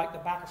 it looked like the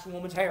back of some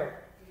woman's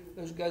hair.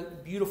 Those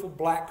beautiful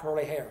black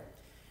curly hair.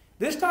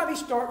 This time he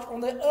starts on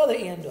the other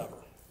end of her.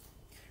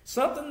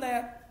 Something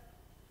that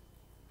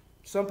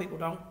some people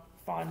don't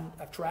find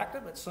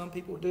attractive, but some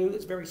people do.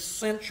 It's very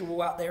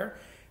sensual out there.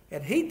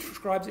 And he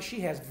describes that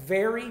she has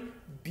very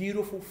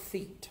beautiful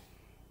feet.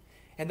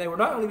 And they were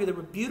not only they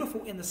were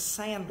beautiful in the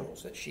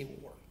sandals that she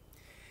wore.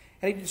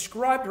 And he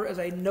described her as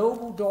a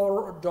noble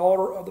daughter or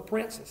daughter of the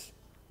princess.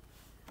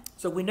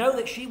 So we know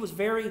that she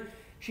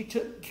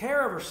took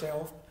care of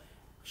herself.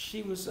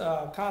 She was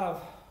kind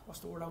of, what's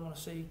the word I want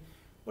to see?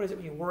 What is it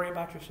when you worry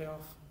about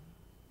yourself?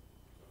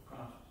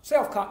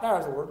 Self-conscious.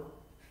 There's the word.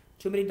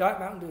 Too many Diet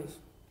Mountain Dews.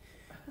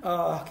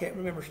 I can't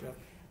remember stuff.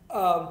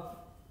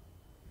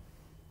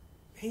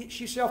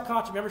 She's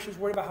self-conscious. Remember, she was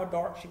worried about how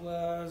dark she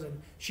was,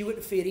 and she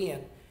wouldn't fit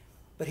in.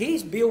 But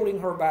he's building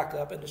her back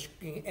up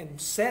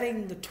and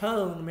setting the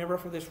tone, remember,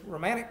 for this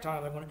romantic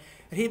time. And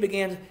he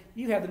begins,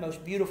 you have the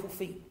most beautiful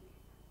feet.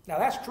 Now,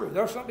 that's true.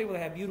 There are some people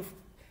that have beautiful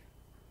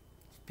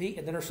feet,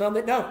 and then there are some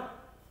that don't.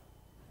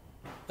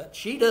 But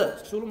she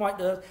does. Shulamite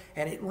does.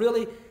 And it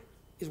really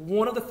is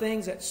one of the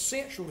things that's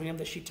central to him,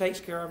 that she takes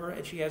care of her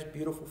and she has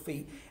beautiful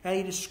feet. And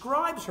he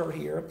describes her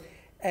here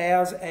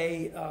as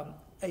a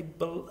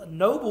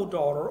noble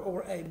daughter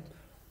or a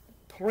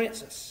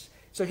princess.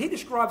 So he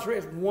describes her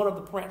as one of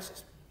the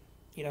princes.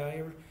 You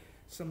know,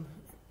 some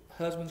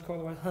husbands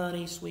call her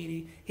honey,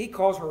 sweetie. He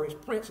calls her his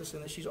princess,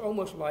 and that she's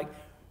almost like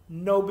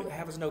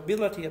has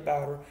nobility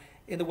about her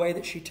in the way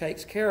that she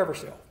takes care of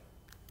herself.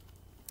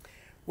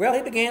 Well,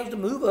 he begins to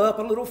move up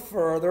a little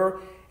further,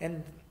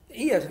 and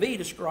ESV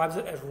describes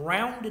it as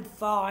rounded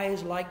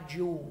thighs like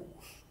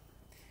jewels.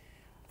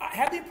 I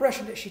have the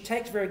impression that she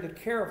takes very good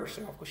care of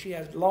herself because she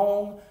has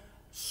long,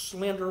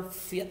 slender,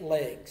 fit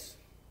legs.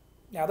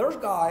 Now, there's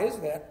guys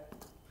that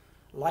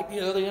like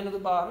the other end of the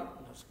body.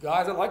 There's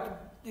guys that like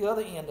the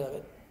other end of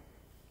it.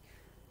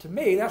 To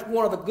me, that's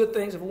one of the good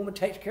things if a woman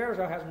takes care of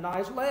herself, has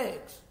nice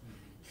legs.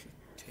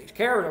 She takes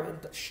care of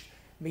them.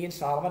 Me and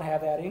Solomon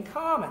have that in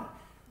common.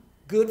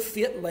 Good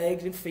fit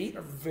legs and feet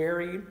are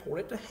very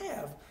important to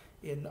have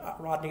in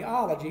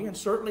Rodneyology and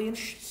certainly in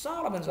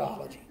Solomon's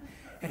ology.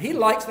 And he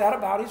likes that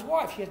about his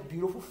wife. She has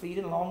beautiful feet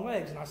and long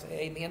legs, and I say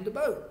amen to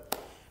both.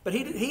 But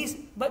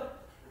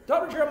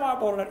Dr. Jeremiah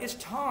brought it up. It's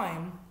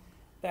time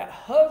that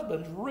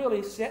husbands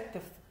really set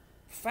the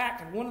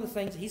fact, and one of the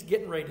things that he's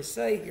getting ready to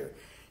say here,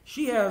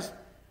 she has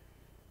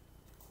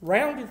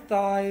rounded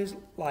thighs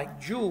like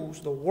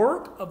jewels, the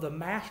work of the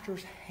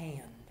master's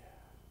hand.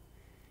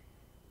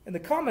 And the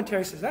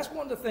commentary says that's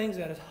one of the things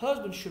that as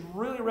husbands should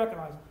really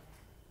recognize.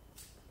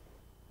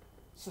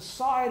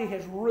 Society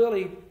has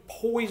really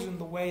poisoned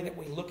the way that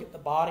we look at the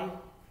body.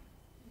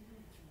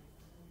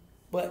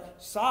 But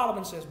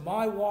Solomon says,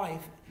 my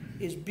wife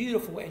is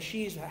beautiful and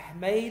she is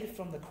made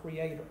from the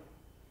Creator.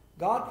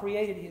 God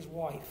created his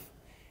wife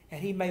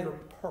and he made her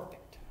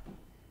perfect.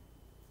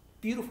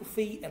 Beautiful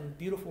feet and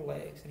beautiful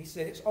legs. And he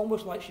said it's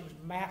almost like she was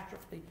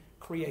masterfully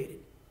created.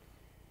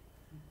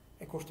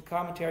 And of course, the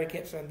commentary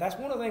kept saying that's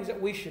one of the things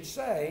that we should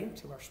say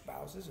to our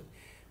spouses. And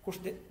of course,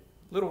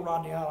 little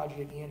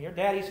Rodneyology again here.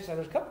 Daddy used to say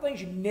there's a couple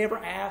things you never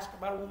ask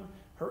about a woman,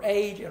 her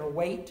age and her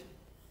weight.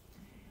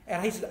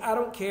 And he said, I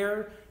don't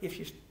care if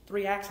she's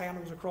 3 axe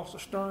handles across the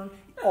stern.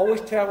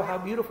 Always tell her how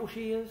beautiful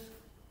she is.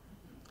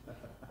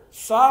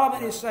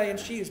 Solomon is saying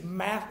she is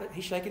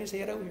he's shaking his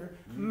head over here,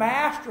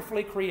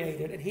 masterfully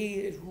created, and he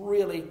is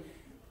really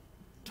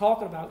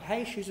talking about,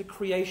 hey, she's a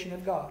creation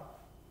of God.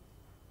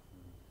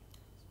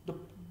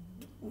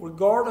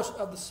 Regardless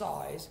of the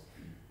size,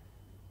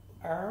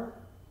 our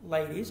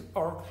ladies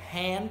are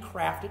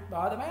handcrafted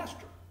by the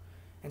master.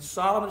 And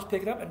Solomon's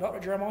picking up, and Dr.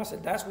 Jeremiah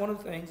said that's one of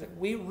the things that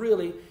we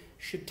really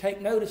should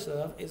take notice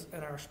of is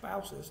in our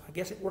spouses. I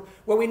guess it works.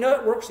 Well, we know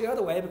it works the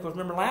other way because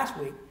remember last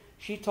week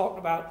she talked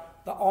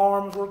about the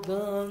arms were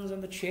guns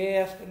and the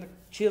chest and the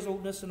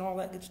chiseledness and all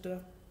that good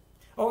stuff.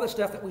 All that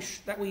stuff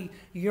that we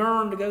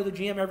yearn to go to the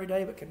gym every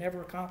day but can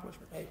never accomplish.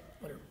 But hey,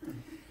 whatever.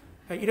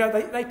 You know,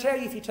 they tell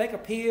you if you take a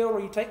pill or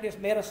you take this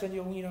medicine,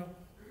 you'll,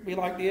 be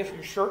like this and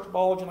your shirt's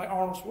bulging like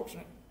Arnold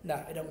Schwarzenegger. No,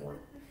 it doesn't work.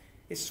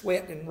 It's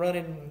sweat and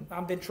running. And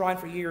I've been trying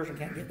for years and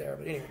can't get there.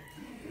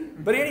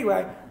 But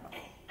anyway,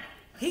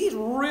 he's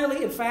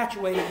really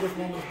infatuated with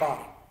woman's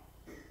body.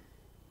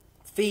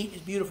 Feet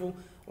is beautiful,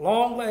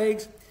 long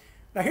legs.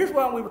 Now here's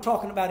what we were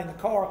talking about in the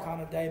car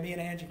kind of day. Me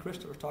and Angie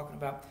Crystal were talking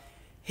about.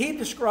 He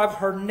describes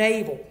her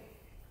navel.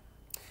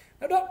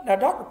 Now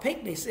Dr.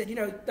 Pinckney said,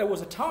 there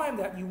was a time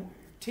that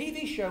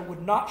TV show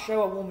would not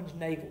show a woman's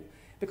navel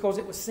because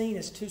it was seen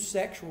as too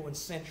sexual and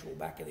sensual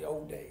back in the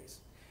old days.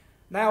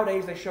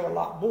 Nowadays they show a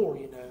lot more,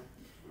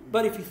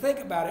 But if you think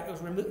about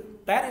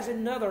it, that is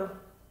another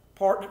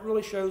part that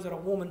really shows that a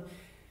woman,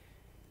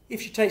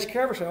 if she takes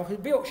care of herself,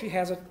 she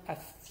has a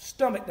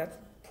stomach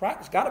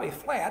that's got to be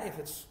flat if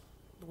it's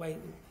the way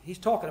he's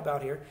talking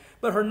about here.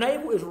 But her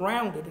navel is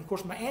rounded. And of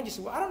course, my Angie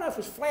said, well, I don't know if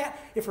it's flat,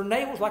 if her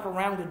navel's like a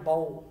rounded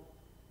bowl.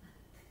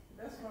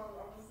 That's what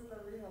I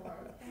was reading about.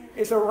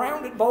 It's a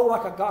rounded bowl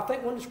like I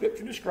think one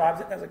description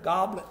describes it as a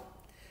goblet.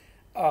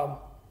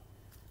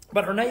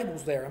 But her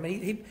navel's there. I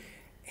mean,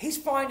 he's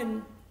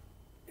finding,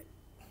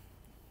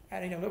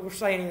 and we're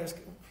saying this,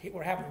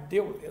 we're having to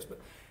deal with this,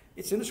 but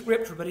it's in the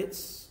scripture, but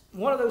it's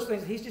one of those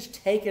things that he's just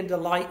taken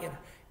delight in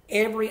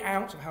every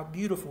ounce of how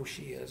beautiful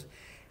she is.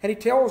 And he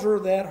tells her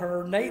that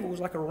her navel is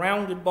like a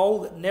rounded bowl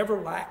that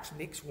never lacks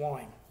mixed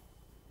wine.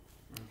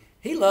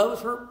 He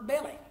loves her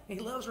belly. He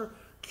loves her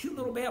cute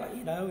little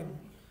belly, and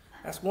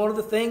that's one of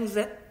the things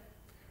that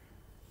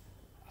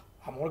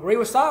I'm going to agree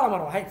with Solomon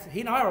on. Hey,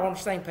 he and I are on the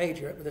same page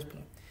here at this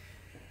point.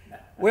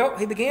 Well,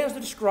 he begins to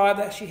describe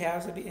that she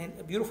has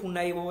a beautiful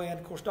navel, and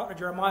of course Dr.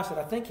 Jeremiah said,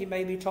 I think he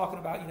may be talking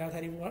about,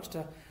 that he wants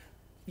to,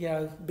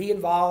 be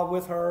involved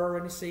with her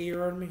and see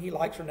her, and he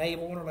likes her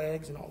navel and her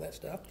legs and all that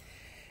stuff.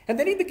 And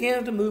then he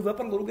begins to move up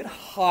a little bit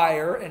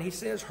higher, and he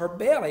says her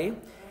belly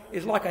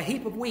is like a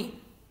heap of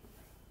wheat,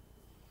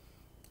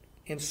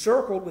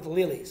 encircled with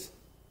lilies.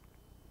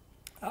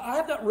 I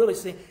have not really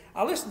seen,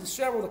 I listened to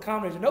several of the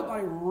commentaries, and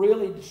nobody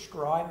really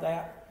described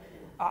that.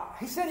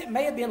 He said it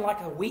may have been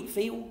like a wheat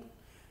field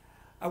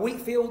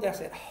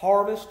that's at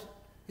harvest.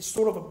 It's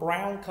sort of a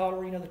brown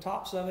color, the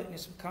tops of it, and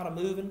it's kind of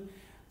moving.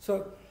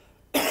 So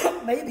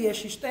maybe as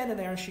she's standing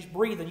there and she's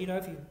breathing,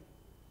 if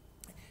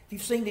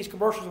you've seen these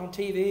commercials on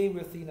TV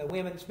with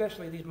women,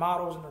 especially these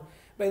models, and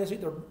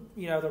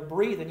they're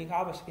breathing, you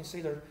obviously can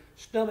see their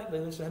stomach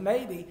moving. So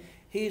maybe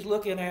he's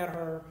looking at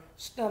her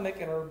stomach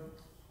and her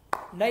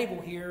navel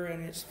here,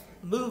 and it's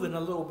moving a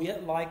little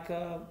bit like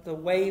the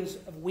waves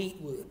of wheat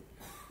would.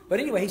 But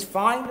anyway, he's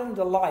finding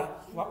the light,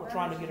 what we're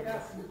trying to get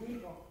across.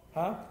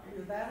 Huh?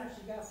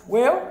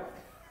 Well,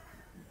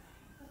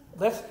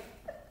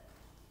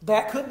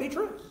 that could be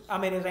true. I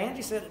mean, as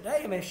Angie said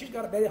today, if she's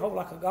got a belly hold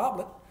like a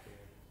goblet,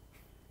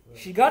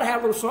 She's got to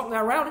have a little something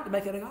around it to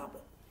make it a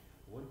goblet.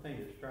 One thing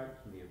that strikes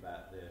me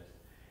about this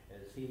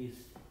is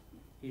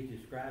he's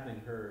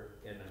describing her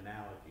in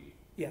analogy.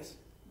 Yes.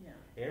 Yeah.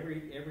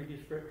 Every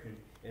description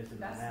is an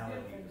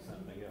analogy to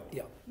something else.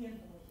 Yeah.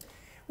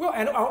 Well,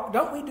 and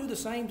don't we do the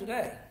same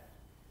today?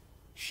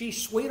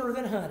 She's sweeter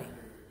than honey,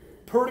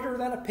 prettier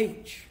than a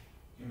peach.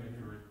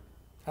 Imagery.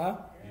 Huh?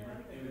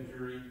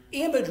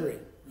 Imagery.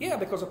 Yeah,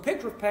 because a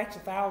picture paints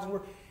 1,000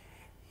 words.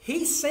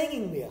 He's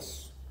singing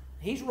this.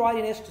 He's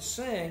writing this to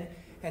sing,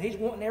 and he's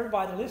wanting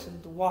everybody to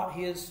listen to what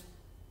his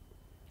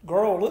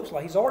girl looks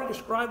like. He's already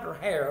described her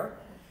hair,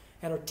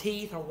 and her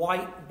teeth, her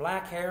white and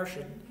black hair.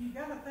 You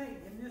got to think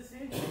in this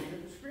century, the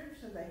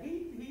description that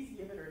he's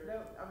giving her.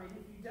 I mean,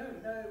 if you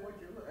don't know what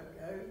you're looking at,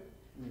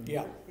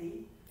 Yeah.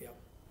 Yeah.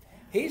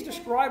 He's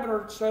describing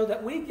her so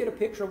that we get a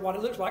picture of what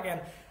it looks like.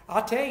 And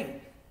I'll tell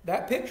you,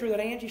 that picture that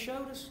Angie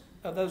showed us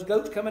of those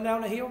goats coming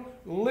down the hill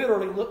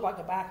literally looked like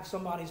the back of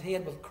somebody's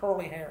head with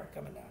curly hair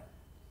coming down.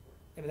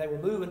 I mean, they were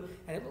moving,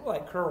 and it looked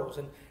like curls.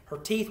 And her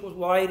teeth was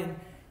white, and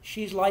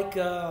she's like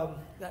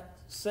that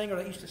singer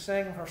that used to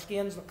sing. Her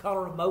skin's the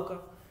color of mocha.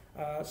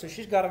 So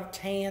she's got a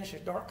tan,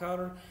 she's dark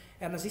color.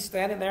 And as he's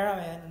standing there,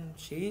 and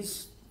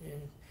she's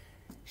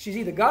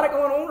either got it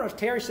going on, or as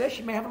Terry says,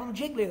 she may have a little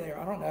jiggly there.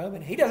 I don't know.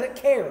 But he doesn't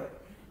care.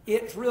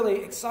 It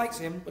really excites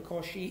him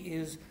because she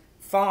is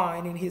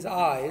fine in his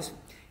eyes.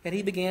 And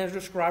he begins to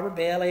describe her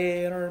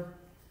belly and her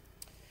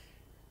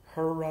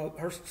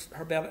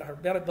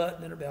belly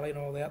button and her belly and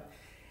all that.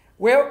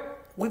 Well,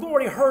 we've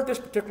already heard this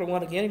particular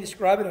one again. He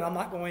described it, and I'm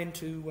not going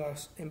to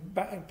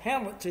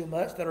impanel it too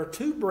much, that her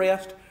two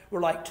breasts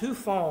were like two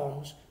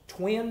fawns,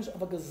 twins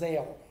of a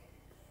gazelle.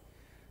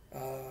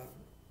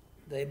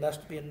 They must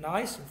have been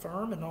nice and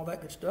firm and all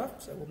that good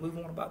stuff, so we'll move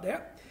on about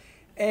that.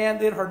 And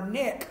then her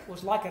neck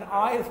was like an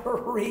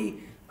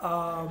ivory.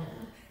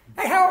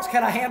 Hey, how else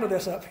can I handle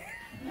this up here?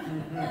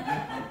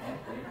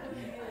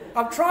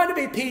 I'm trying to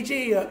be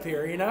PG up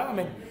here, you know. I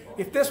mean,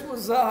 if this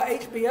was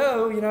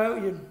HBO, you know,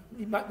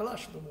 you might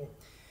blush a little more.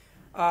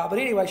 But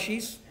anyway,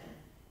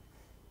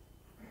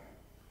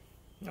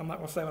 I'm not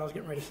going to say what I was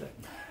getting ready to say.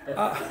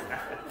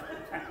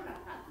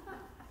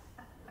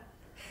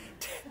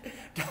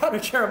 Dr.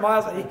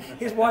 Jeremiah said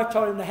his wife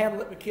taught him to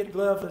handle it with kid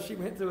gloves, and she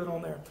went through it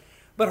on there.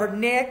 But her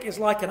neck is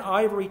like an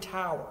ivory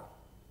tower.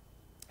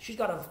 She's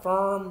got a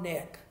firm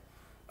neck.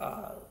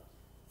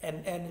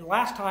 And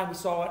last time we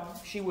saw it,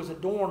 she was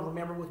adorned,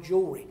 remember, with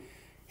jewelry.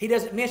 He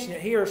doesn't mention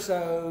it here,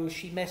 so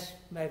she may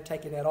have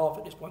taken that off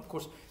at this point. Of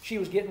course, she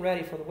was getting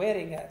ready for the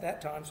wedding at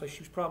that time, so she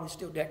was probably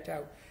still decked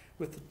out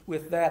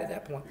with that at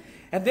that point.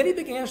 And then he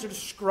begins to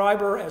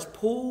describe her as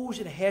pools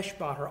in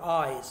Heshbon, her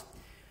eyes,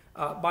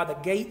 by the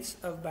gates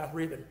of Bath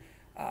Reuben.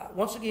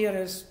 Once again,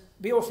 as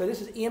Bill said,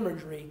 this is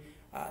imagery.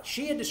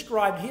 She had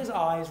described his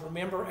eyes,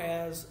 remember,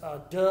 as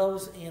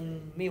doves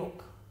in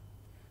milk,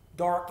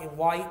 dark and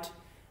white.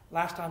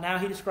 Last time, now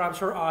he describes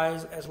her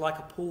eyes as like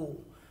a pool.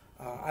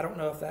 I don't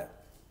know if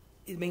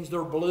it means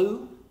they're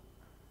blue,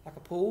 like a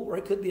pool, or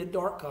it could be a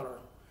dark color.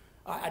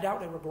 I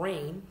doubt they were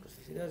green,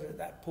 because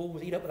that pool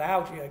was eaten up with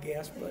algae, I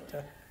guess.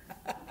 But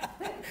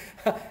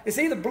it's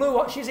either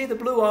blue. She's either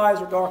blue eyes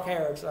or dark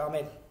hair.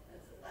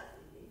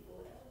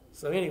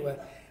 So anyway,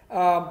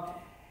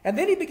 and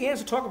then he begins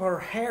to talk about her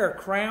hair,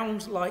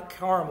 crowns like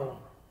caramel,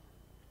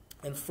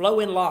 and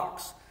flowing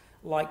locks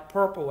like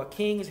purple. A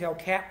king is held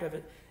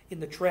captive in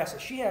the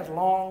tresses. She has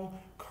long,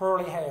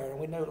 curly hair, and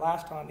we know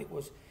last time it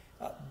was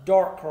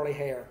dark, curly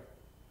hair.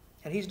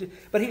 And he's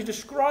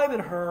describing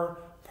her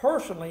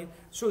personally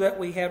so that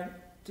we have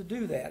to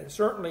do that. And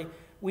certainly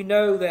we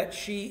know that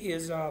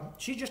she's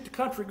just a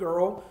country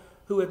girl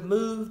who had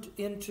moved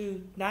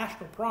into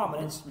national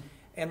prominence,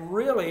 and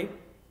really,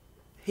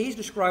 he's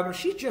describing her.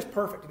 She's just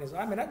perfect in his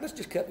eyes. I mean, let's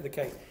just cut to the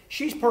case.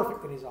 She's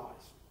perfect in his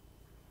eyes.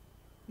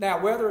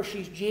 Now, whether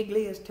she's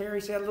jiggly, as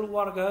Terry said a little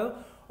while ago,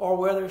 or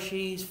whether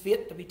she's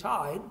fit to be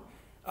tied,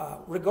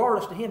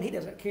 regardless to him, he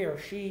doesn't care.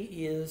 She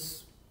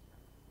is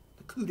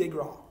the coup de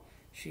grace.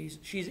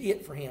 She's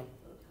it for him.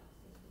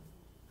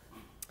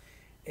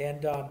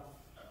 And I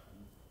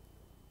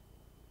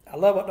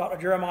love what Dr.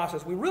 Jeremiah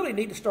says. We really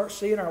need to start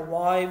seeing our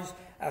wives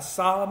as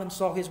Solomon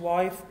saw his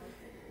wife.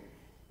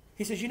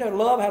 He says,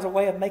 love has a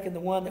way of making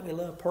the one that we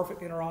love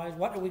perfect in our eyes.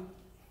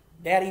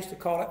 Daddy used to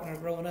call it when I was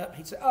growing up.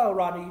 He'd say, oh,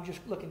 Rodney, you're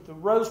just looking through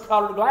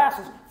rose-colored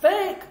glasses.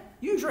 Think!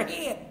 Use your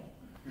head.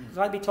 Because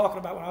I'd be talking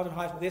about when I was in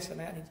high school this and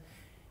that.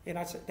 And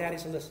I'd say, Daddy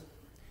said, listen,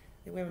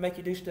 the women make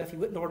you do stuff you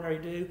wouldn't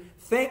ordinarily do.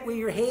 Think with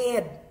your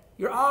head,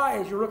 your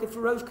eyes. You're looking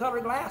through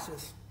rose-colored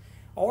glasses.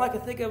 All I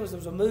could think of was there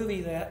was a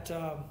movie that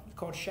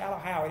called Shallow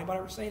Hal. Anybody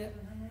ever seen it?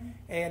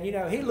 And,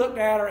 he looked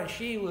at her, and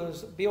she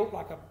was built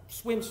like a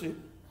swimsuit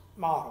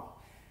model.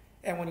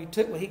 And when he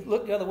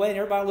looked the other way and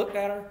everybody looked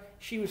at her,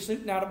 she was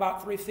suiting out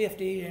about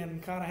 350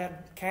 and kind of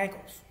had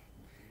cankles.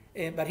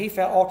 But he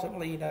felt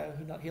ultimately,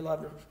 he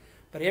loved her.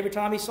 But every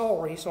time he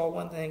saw her, he saw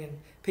one thing, and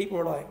people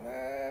were like, what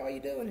are you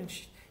doing? And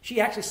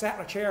she actually sat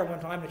in a chair one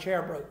time, and the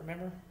chair broke,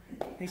 remember?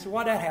 And he said,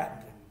 why'd that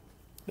happen?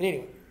 But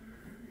anyway,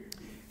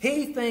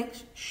 he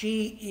thinks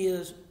she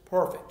is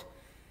perfect.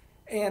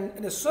 And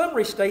in the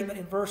summary statement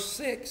in verse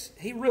 6,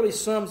 he really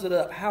sums it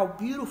up. How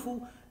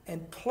beautiful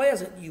and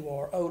pleasant you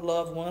are, O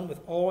loved one, with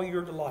all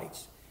your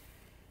delights.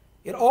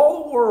 In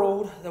all the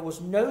world, there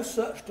was no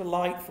such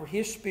delight for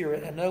his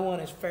spirit, and no one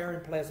as fair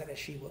and pleasant as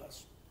she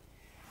was.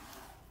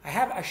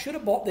 I should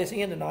have bought this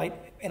in tonight,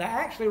 and I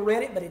actually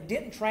read it, but it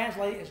didn't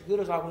translate as good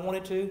as I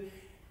wanted to.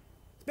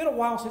 It's been a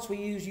while since we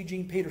used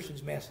Eugene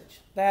Peterson's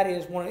message. That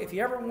is, if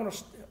you ever want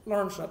to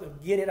learn something,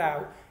 get it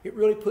out. It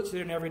really puts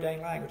it in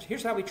everyday language.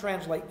 Here's how we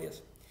translate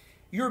this.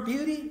 Your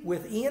beauty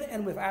within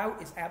and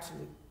without is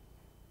absolute.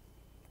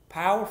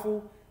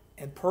 Powerful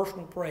and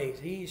personal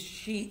praise.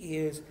 She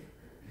is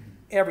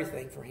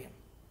everything for him.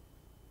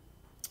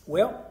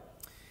 Well,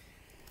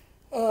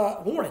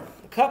 warning.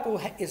 The couple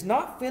is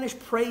not finished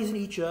praising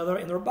each other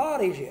in their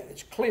bodies yet.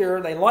 It's clear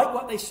they like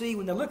what they see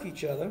when they look at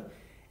each other,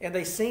 and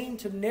they seem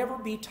to never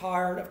be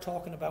tired of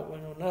talking about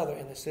one another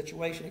in this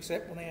situation,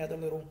 except when they had the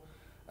little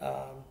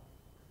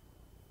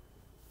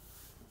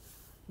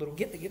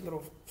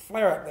little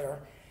flare up there.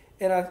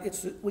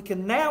 And we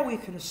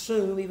can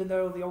assume, even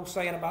though the old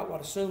saying about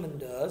what assuming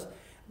does,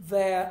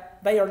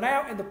 that they are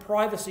now in the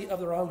privacy of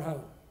their own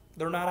home.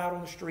 They're not out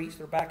on the streets.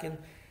 They're back in,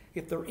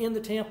 if they're in the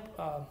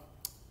temple,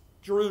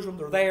 Jerusalem,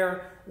 they're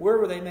there.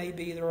 Wherever they may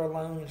be, they're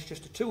alone. It's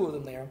just the two of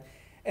them there.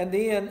 And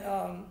then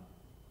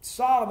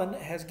Solomon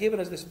has given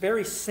us this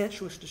very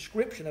sensuous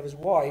description of his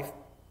wife.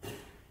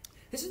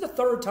 This is the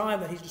third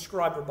time that he's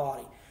described her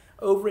body.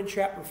 Over in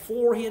chapter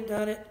 4 he had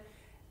done it.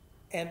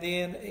 And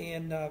then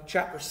in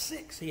chapter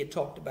 6 he had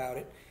talked about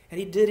it. And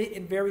he did it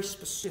in very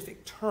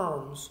specific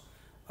terms,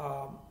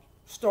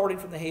 starting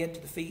from the head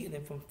to the feet and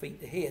then from feet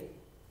to head.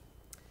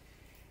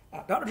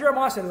 Dr.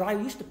 Jeremiah said,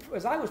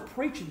 as I was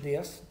preaching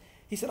this,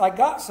 he said, I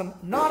got some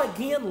not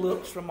again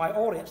looks from my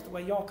audience, the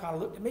way y'all kind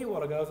of looked at me a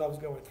while ago as I was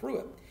going through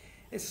it.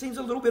 It seems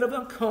a little bit of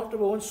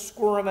uncomfortable and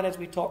squirming as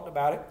we talked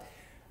about it.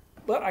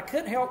 But I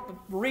couldn't help but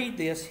read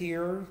this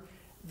here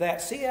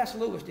that C.S.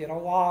 Lewis did.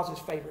 Allah is his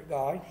favorite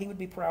guy. He would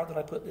be proud that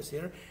I put this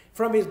in.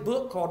 From his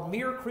book called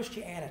Mere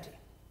Christianity,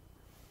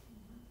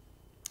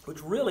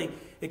 which really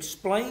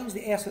explains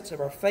the essence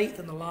of our faith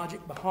and the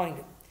logic behind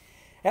it.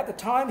 At the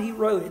time he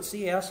wrote it,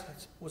 C.S.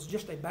 was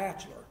just a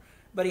bachelor,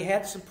 but he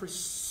had some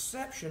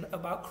perception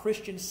about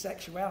Christian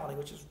sexuality,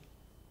 which is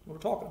what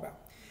we're talking about.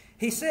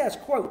 He says,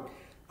 quote,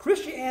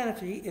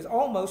 Christianity is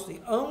almost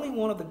the only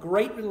one of the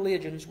great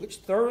religions which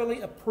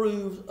thoroughly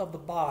approves of the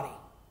body.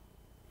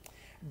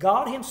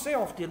 God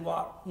himself did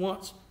what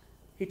once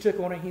he took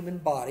on a human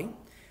body,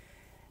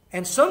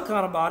 and some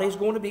kind of body is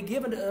going to be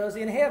given to us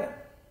in heaven.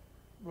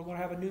 We're going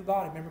to have a new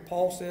body. Remember,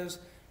 Paul says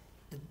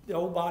the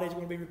old body is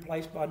going to be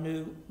replaced by a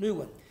new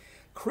one.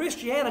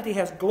 Christianity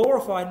has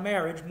glorified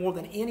marriage more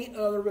than any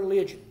other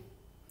religion.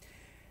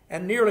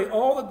 And nearly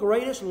all the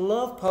greatest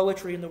love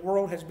poetry in the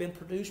world has been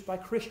produced by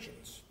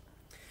Christians.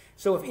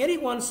 So if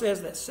anyone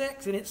says that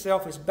sex in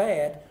itself is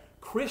bad,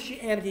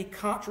 Christianity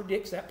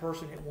contradicts that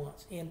person at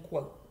once. End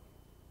quote.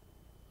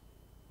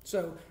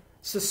 So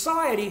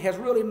society has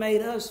really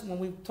made us, when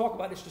we talk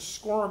about this, to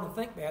squirm and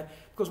think bad,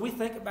 because we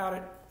think about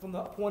it from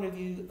the point of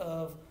view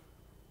of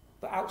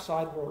the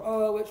outside world.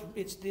 Oh,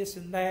 it's this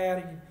and that,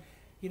 and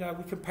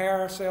we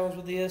compare ourselves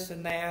with this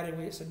and that,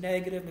 and it's a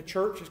negative. And the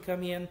church has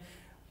come in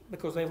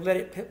because they've let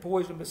it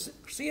poison. But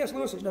C.S.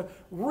 Lewis says, no,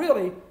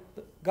 really,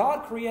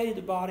 God created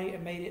the body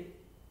and made it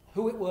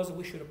who it was, and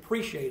we should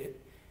appreciate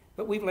it.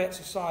 But we've let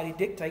society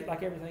dictate,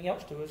 like everything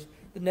else to us,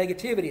 the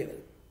negativity of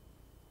it.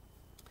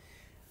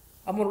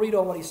 I'm going to read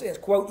on what he says.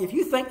 Quote, if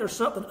you think there's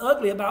something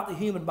ugly about the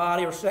human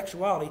body or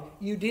sexuality,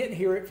 you didn't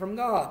hear it from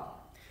God.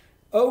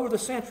 Over the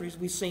centuries,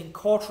 we've seen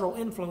cultural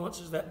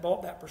influences that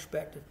brought that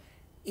perspective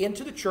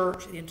into the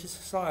church and into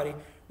society,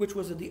 which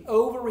was the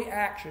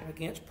overreaction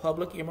against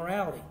public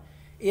immorality.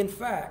 In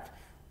fact,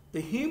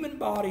 the human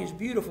body is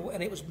beautiful,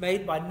 and it was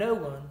made by no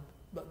one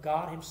but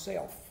God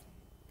himself,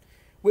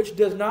 which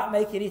does not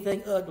make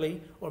anything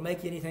ugly or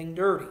make anything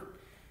dirty.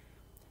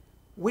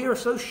 We are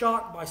so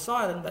shocked by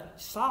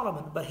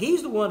Solomon, but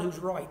he's the one who's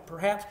right.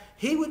 Perhaps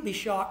he would be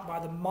shocked by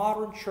the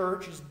modern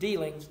church's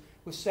dealings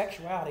with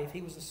sexuality if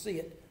he was to see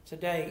it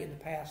today in the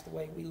past the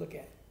way we look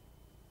at it.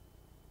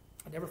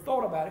 I never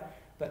thought about it,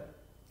 but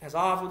as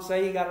Oz would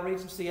say, you got to read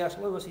some C.S.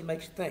 Lewis, he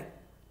makes you think.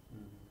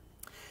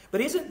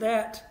 But isn't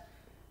that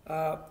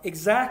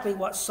exactly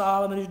what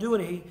Solomon is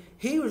doing?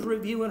 He was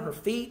reviewing her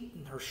feet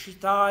and her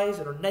thighs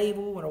and her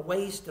navel and her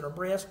waist and her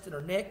breast and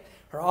her neck,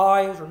 her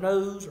eyes, her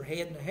nose, her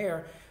head and her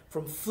hair.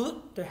 From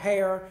foot to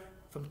hair,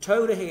 from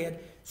toe to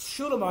head,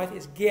 Shulamite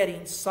is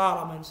getting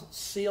Solomon's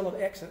seal of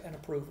excellence and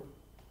approval.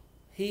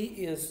 He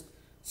is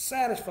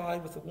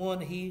satisfied with the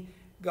one he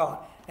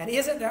got. And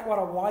isn't that what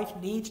a wife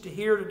needs to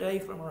hear today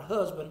from her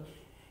husband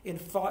in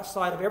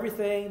sight of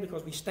everything?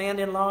 Because we stand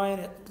in line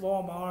at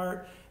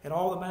Walmart and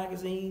all the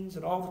magazines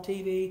and all the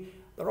TV.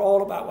 They're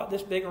all about what,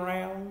 this big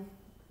around,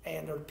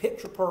 and they're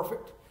picture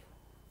perfect.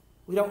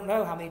 We don't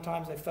know how many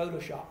times they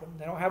Photoshop them.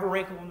 They don't have a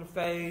wrinkle on their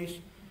face.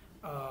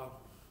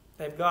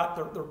 They've got,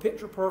 they're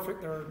picture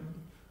perfect. They're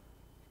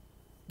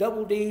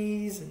double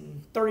D's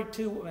and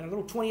 32 and a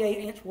little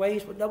 28-inch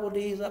waist with double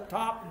D's up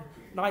top and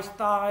nice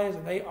thighs,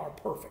 and they are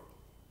perfect.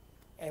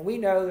 And we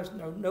know there's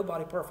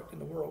nobody perfect in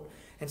the world.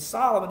 And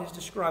Solomon is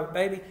describing,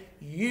 baby,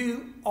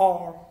 you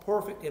are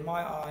perfect in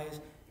my eyes.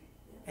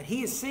 And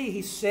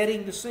he's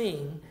setting the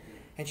scene.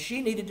 And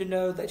she needed to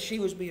know that she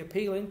was being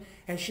appealing,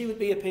 and she would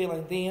be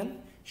appealing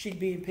then. She'd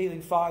be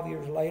appealing 5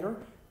 years later,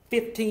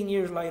 15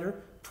 years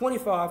later,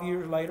 25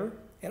 years later,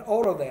 and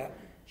all of that.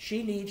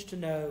 She needs to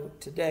know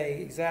today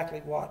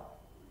exactly what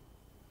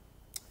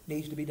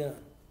needs to be done.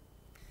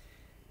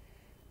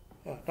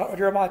 Dr.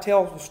 Jeremiah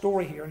tells the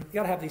story here. You've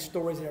got to have these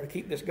stories in there to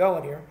keep this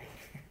going here.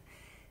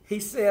 He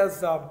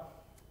says,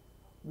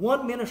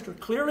 one minister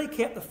clearly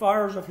kept the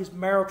fires of his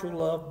marital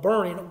love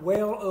burning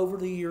well over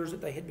the years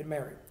that they had been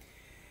married.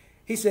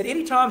 He said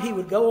anytime he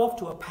would go off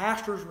to a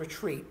pastor's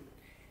retreat,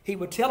 he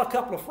would tell a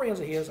couple of friends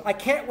of his, I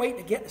can't wait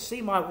to get to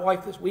see my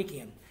wife this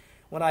weekend.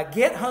 When I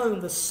get home,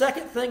 the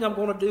second thing I'm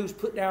going to do is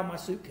put down my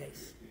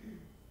suitcase.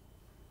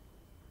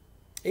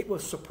 It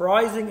was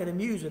surprising and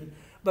amusing,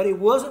 but he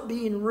wasn't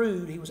being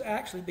rude. He was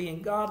actually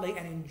being godly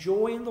and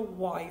enjoying the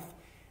wife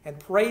and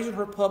praising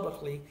her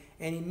publicly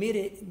and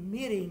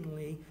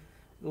admittingly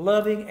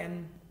loving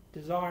and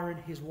desiring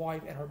his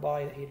wife and her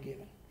body that he had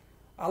given.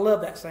 I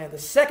love that saying. The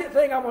second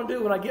thing I'm going to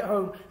do when I get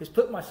home is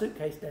put my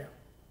suitcase down.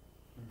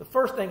 The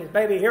first thing is,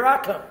 baby, here I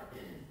come.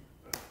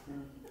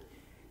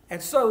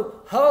 And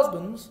so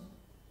husbands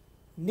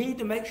need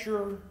to make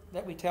sure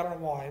that we tell our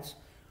wives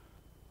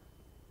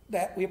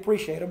that we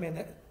appreciate them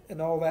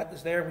and all that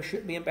is there. We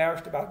shouldn't be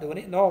embarrassed about doing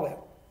it and all that.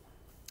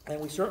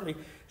 And we certainly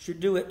should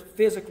do it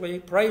physically,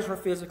 praise her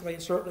physically,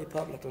 and certainly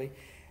publicly.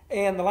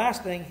 And the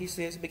last thing he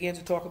says, begins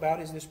to talk about,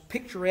 is this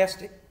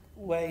picturesque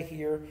way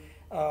here,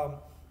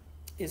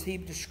 as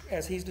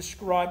he's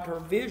described her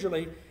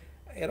visually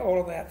and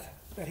all of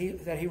that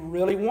he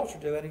really wants to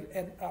do.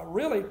 And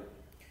really,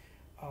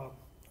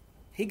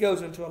 he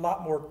goes into a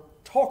lot more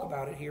talk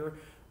about it here,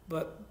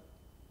 but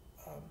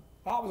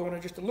Bob was on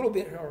it just a little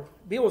bit, or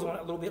Bill was on it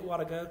a little bit a while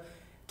ago,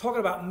 talking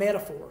about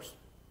metaphors,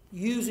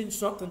 using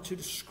something to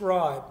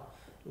describe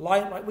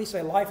life. Like we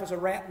say, life is a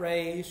rat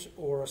race,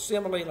 or a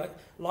simile, like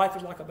life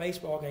is like a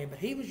baseball game. But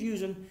he was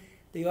using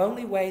the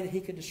only way that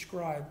he could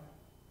describe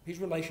his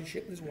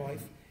relationship with his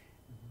wife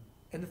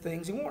and the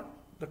things he wanted.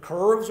 The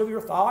curves of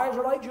your thighs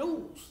are like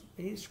jewels.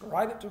 And he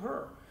described it to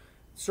her.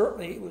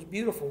 Certainly it was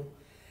beautiful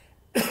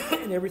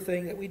in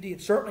everything that we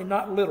did. Certainly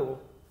not literal,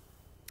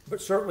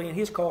 but certainly in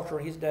his culture,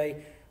 in his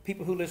day,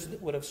 people who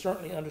listened would have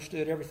certainly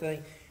understood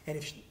everything. And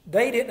if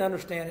they didn't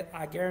understand it,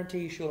 I guarantee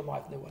you Shula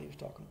wife knew what he was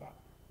talking about.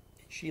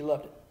 She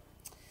loved it.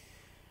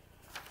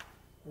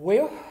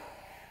 Well,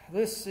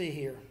 let's see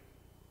here.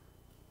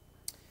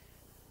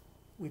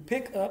 We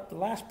pick up the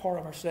last part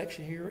of our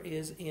section here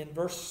is in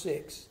verse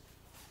 6.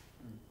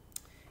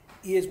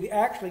 Is we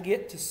actually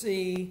get to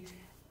see,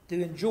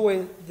 to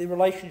enjoy the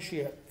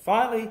relationship.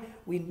 Finally,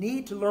 we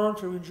need to learn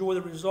to enjoy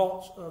the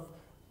results of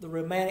the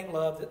romantic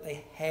love that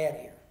they had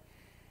here.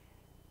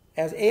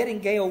 As Ed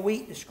and Gail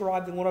Wheat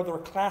described in one of their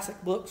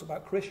classic books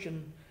about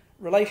Christian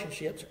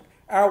relationships,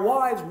 our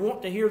wives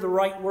want to hear the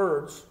right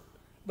words,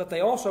 but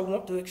they also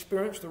want to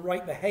experience the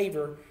right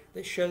behavior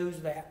that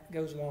shows that,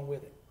 goes along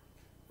with it.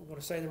 We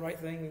want to say the right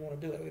thing, we want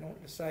to do it. We don't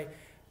want to say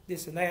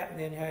this and that, and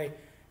then, hey,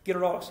 get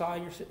her all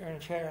excited, you're sitting there in a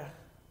chair,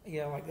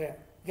 like that.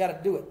 You got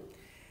to do it.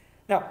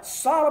 Now,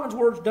 Solomon's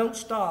words don't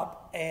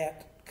stop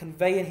at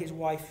conveying his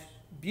wife's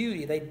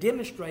beauty. They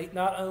demonstrate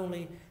not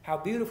only how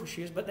beautiful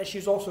she is, but that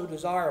she's also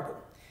desirable.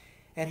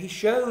 And he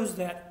shows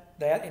that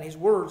in his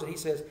words, that he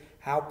says,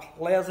 how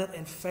pleasant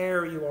and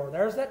fair you are.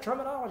 There's that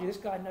terminology. This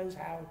guy knows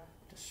how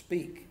to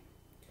speak.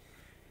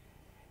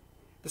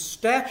 The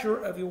stature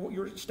of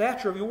your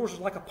stature of yours is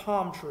like a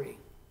palm tree,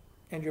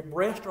 and your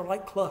breasts are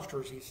like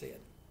clusters, he said.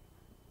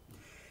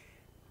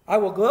 I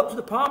will go up to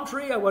the palm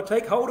tree, I will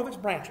take hold of its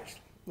branches.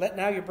 Let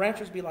now your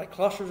branches be like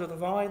clusters of the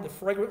vine, the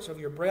fragrance of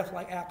your breath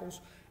like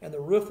apples, and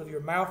the roof of your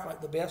mouth like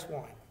the best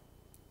wine.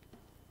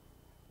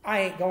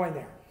 I ain't going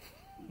there.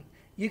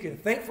 You can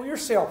think for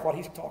yourself what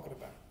he's talking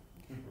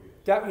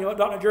about. You know what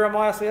Dr.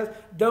 Jeremiah says?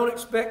 Don't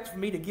expect for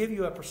me to give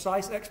you a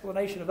precise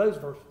explanation of those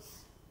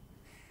verses.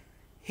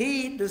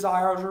 He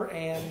desires her,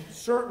 and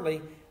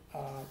certainly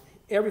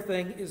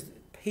everything is,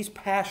 he's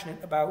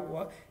passionate about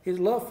what his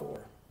love for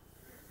her.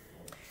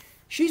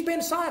 She's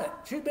been silent.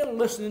 She's been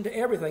listening to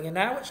everything. And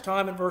now it's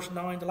time in verse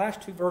 9, the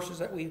last two verses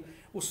that we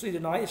will see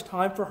tonight, it's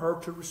time for her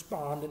to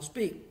respond and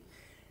speak.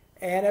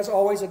 And as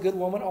always, a good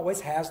woman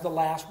always has the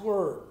last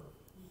word.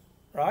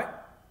 Right?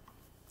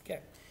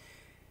 Okay.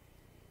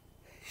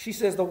 She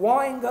says, the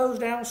wine goes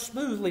down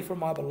smoothly for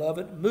my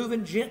beloved,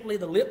 moving gently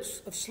the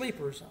lips of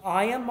sleepers.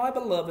 I am my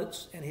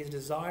beloved's, and his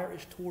desire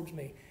is towards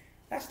me.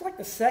 That's like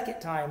the second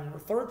time or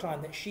third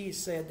time that she's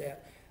said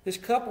that. This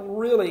couple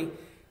really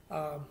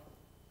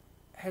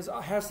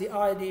has the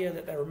idea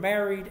that they're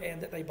married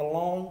and that they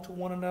belong to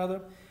one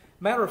another.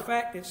 Matter of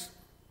fact,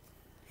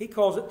 he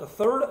calls it the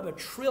third of a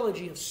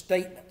trilogy of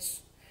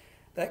statements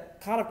that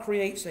kind of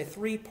creates a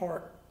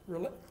three-part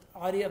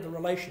idea of the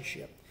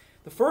relationship.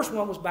 The first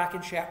one was back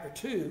in chapter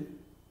 2,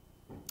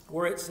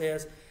 where it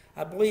says,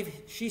 I believe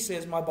she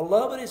says, my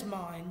beloved is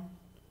mine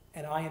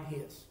and I am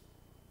his.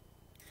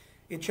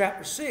 In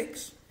chapter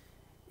 6,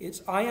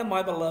 it's I am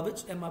my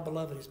beloved's and my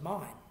beloved is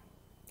mine.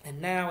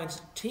 And now in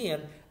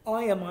 10,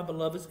 I am my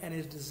beloved's and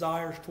his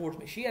desires towards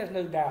me. She has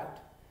no doubt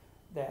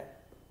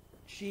that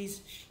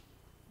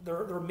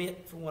they're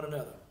meant for one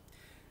another.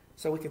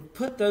 So we can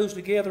put those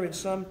together in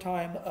some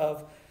time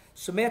of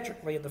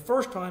symmetrically. And the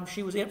first time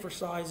she was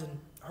emphasizing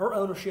her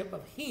ownership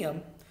of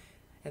him,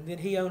 and then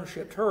he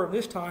ownershiped her. And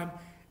this time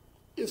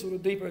it's a little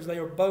deeper as they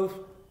are both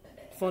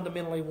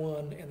fundamentally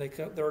one, and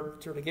they're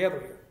together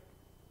here.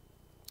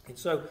 And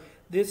so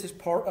this is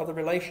part of the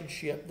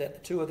relationship that the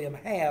two of them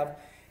have,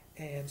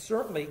 and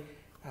certainly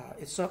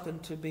it's something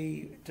to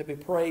be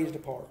praised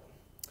apart.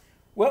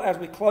 Well, as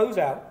we close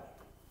out,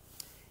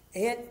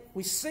 and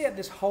we said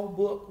this whole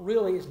book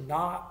really is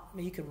not, I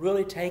mean, you can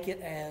really take it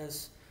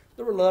as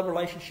the love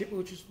relationship,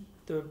 which is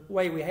the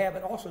way we have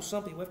it, also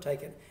something we've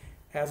taken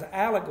as an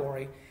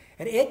allegory.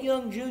 And Ed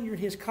Young Jr. in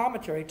his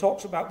commentary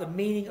talks about the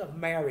meaning of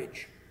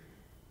marriage.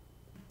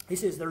 He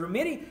says, there are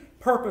many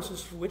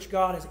purposes for which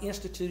God has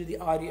instituted the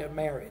idea of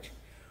marriage.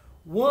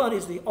 One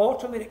is the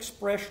ultimate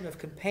expression of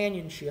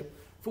companionship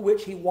for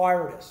which he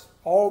wired us,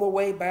 all the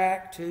way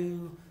back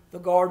to the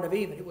Garden of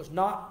Eden. It was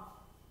not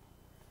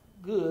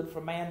good for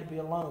man to be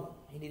alone.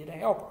 He needed a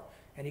helper,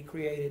 and he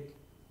created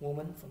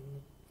woman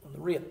from the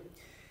rib.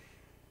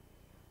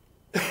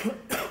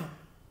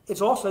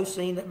 It's also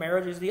seen that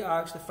marriage is the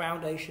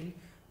foundation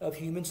of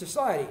human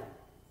society.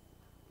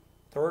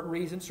 Third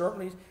reason,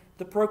 certainly, is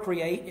to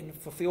procreate and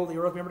fulfill the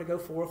earth. Remember, to go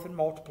forth and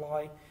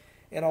multiply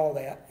and all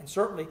that. And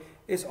certainly,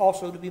 it's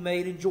also to be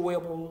made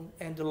enjoyable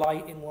and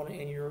delight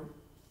in your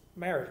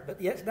marriage. But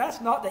yes,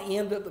 that's not the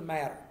end of the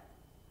matter.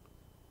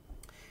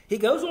 He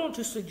goes on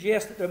to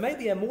suggest that there may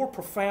be a more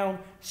profound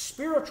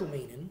spiritual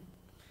meaning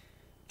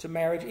to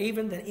marriage,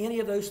 even than any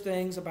of those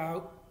things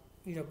about,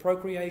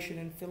 procreation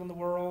and filling the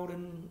world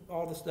and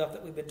all the stuff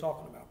that we've been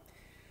talking about.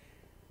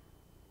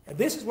 And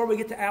this is where we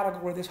get to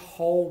allegory this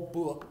whole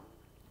book.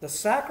 The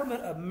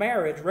sacrament of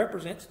marriage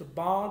represents the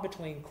bond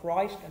between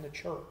Christ and the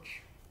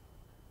church.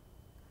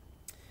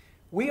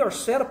 We are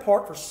set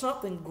apart for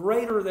something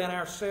greater than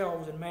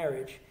ourselves in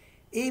marriage,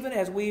 even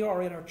as we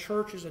are in our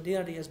church's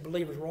identity as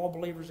believers. We're all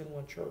believers in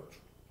one church.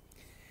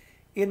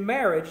 In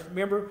marriage,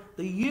 remember,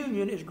 the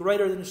union is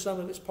greater than the sum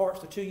of its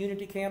parts. The two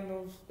unity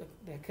candles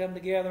that come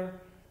together,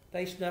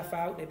 they snuff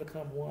out, they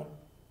become one.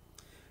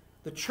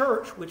 The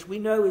church, which we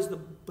know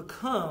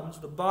becomes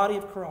the body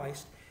of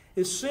Christ,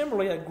 is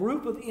similarly a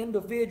group of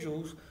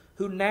individuals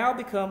who now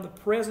become the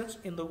presence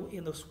in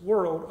this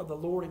world of the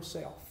Lord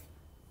himself.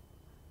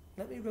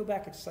 Let me go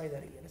back and say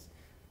that again. It's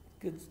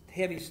good,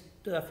 heavy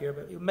stuff here,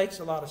 but it makes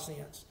a lot of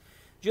sense.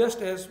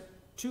 Just as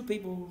two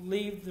people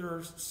leave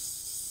their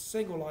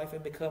single life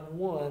and become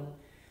one,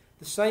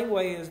 the same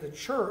way as the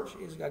church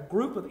is a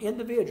group of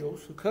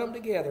individuals who come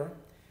together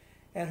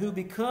and who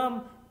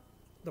become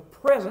the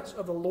presence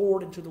of the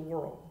Lord into the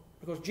world.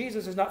 Because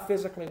Jesus is not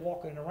physically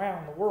walking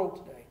around the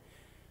world today.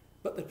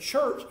 But the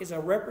church is a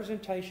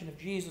representation of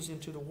Jesus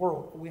into the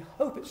world. We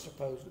hope it's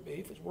supposed to be,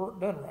 if it's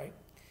done right.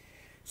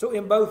 So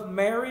in both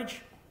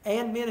marriage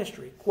and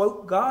ministry,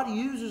 quote, God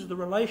uses the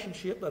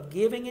relationship of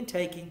giving and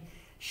taking,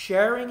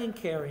 sharing and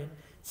caring,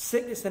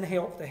 sickness and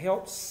health to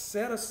help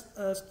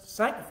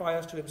sanctify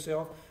us to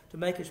himself, to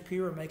make us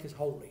pure and make us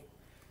holy.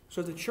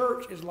 So the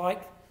church is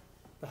like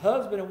the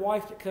husband and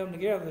wife that come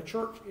together. The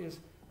church is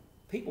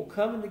people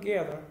coming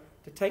together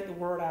to take the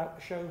word out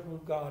to show who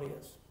God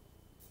is.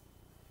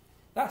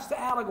 That's the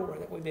allegory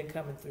that we've been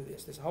coming through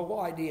this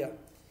whole idea.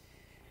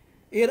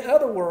 In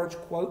other words,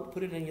 quote,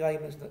 put it in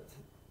layman's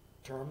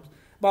terms,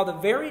 by the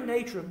very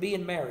nature of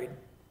being married,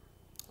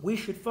 we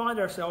should find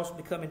ourselves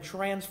becoming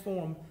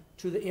transformed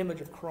to the image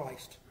of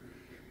Christ.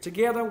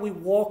 Together we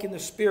walk in the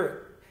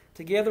Spirit.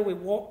 Together we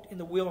walk in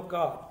the will of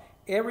God.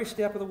 Every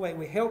step of the way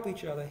we help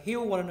each other,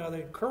 heal one another,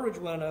 encourage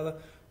one another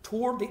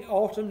toward the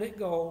ultimate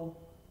goal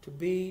to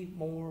be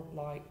more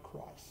like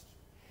Christ.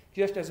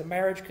 Just as a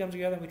marriage comes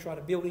together and we try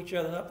to build each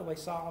other up the way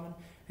Solomon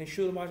and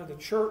Shulamite, the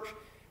church,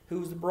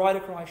 who is the bride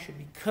of Christ, should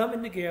be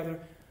coming together,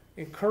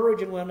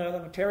 encouraging one another.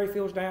 When Terry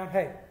feels down,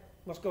 hey,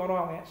 what's going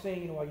on? I haven't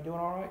seen you. Are you doing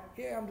all right?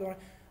 Yeah, I'm doing all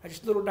right. I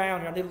just a little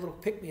down here. I need a little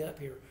pick-me-up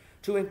here.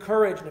 To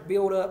encourage and to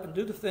build up and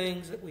do the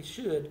things that we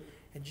should.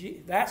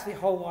 And that's the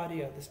whole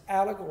idea. This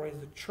allegory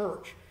of the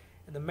church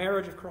and the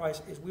marriage of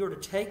Christ is we are to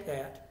take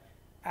that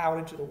out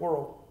into the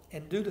world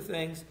and do the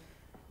things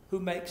who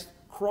makes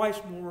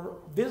Christ more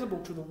visible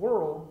to the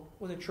world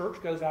when the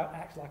church goes out and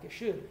acts like it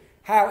should.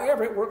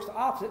 However, it works the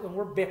opposite when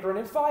we're bickering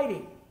and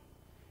fighting.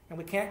 And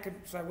we can't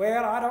say,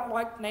 well, I don't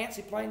like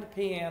Nancy playing the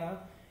piano.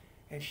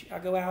 And I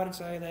go out and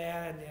say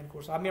that. And then, of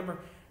course, I remember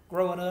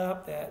growing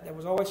up that there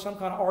was always some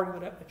kind of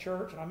argument up at the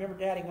church. And I remember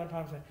Daddy one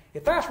time saying,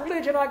 if that's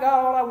religion, I got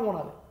all I want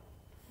of it.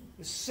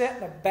 It's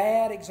setting a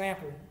bad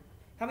example.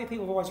 How many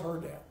people have always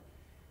heard that?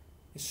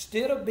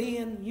 Instead of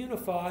being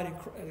unified,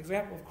 an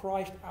example of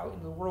Christ out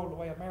in the world the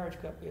way a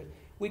marriage couple is,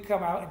 we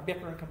come out and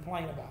bicker and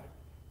complain about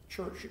it.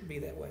 Church shouldn't be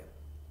that way.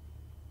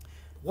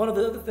 One of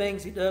the other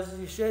things he does is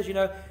he says,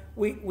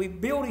 we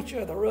build each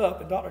other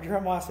up. And Dr.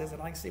 Jeremiah says,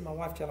 and I can see my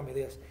wife telling me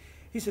this.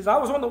 He says, I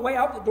was on the way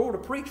out the door to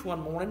preach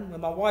one morning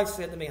when my wife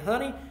said to me,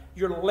 honey,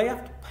 your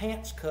left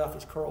pants cuff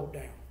is curled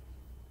down.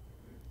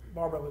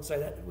 Barbara would say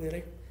that, would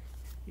he?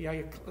 Yeah,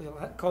 you're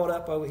caught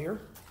up over here.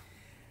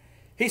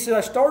 He said,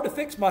 I started to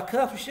fix my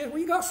cuff. She said, well,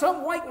 you got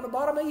something white on the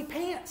bottom of your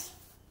pants.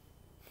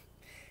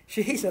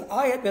 He said,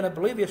 I had been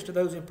oblivious to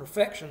those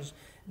imperfections.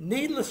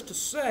 Needless to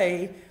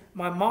say,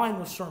 my mind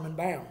was sermon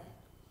bound.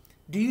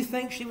 Do you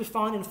think she was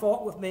finding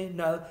fault with me?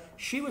 No.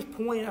 She was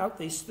pointing out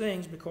these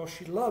things because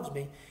she loves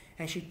me,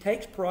 and she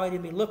takes pride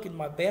in me looking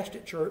my best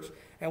at church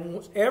and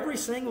wants every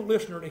single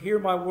listener to hear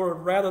my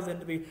word rather than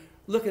to be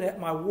looking at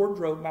my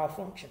wardrobe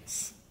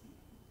malfunctions.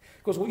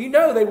 Because, well, you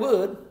know they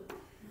would.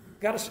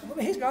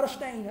 He's got a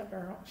stain up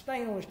there, a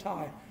stain on his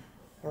tie.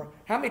 Or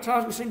how many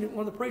times have we seen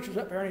one of the preachers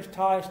up there and his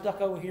tie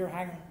stuck over here,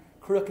 hanging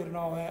crooked and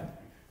all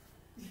that?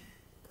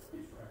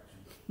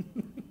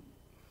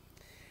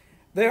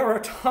 There are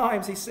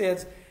times, he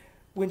says,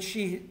 when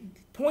she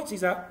points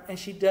these out, and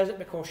she does it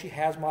because she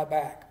has my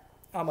back.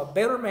 I'm a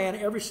better man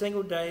every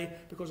single day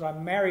because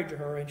I'm married to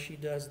her, and she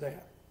does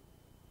that.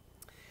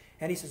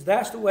 And he says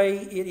that's the way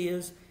it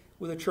is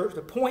with a church.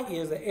 The point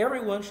is that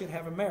everyone should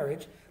have a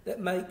marriage that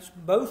makes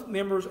both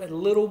members a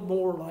little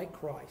more like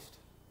Christ.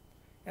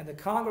 And the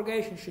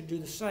congregation should do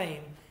the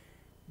same,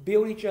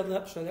 build each other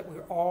up so that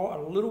we're all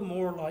a little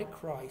more like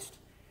Christ,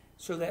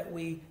 so that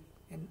we,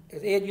 and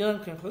as Ed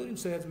Young concluded and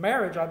says,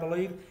 marriage, I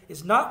believe,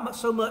 is not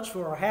so much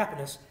for our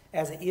happiness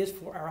as it is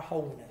for our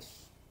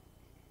holiness.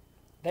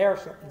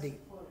 There's something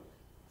deep.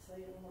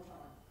 Say it one more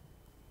time.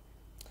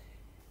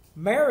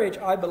 Marriage,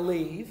 I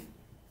believe,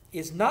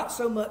 is not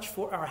so much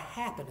for our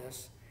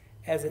happiness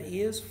as it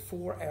is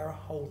for our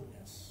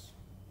holiness.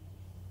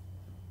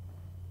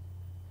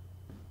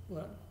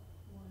 What?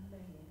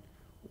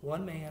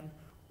 One man,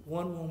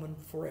 one woman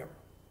forever.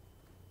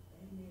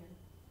 Amen.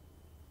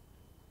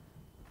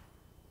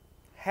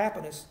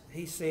 Happiness,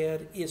 he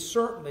said, is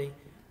certainly,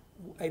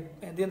 and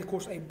then of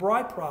course a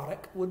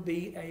byproduct would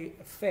be an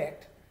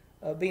effect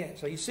of being it.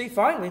 So you see,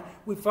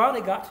 we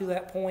finally got to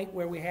that point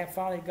where we have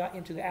finally got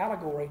into the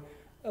allegory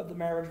of the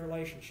marriage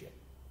relationship.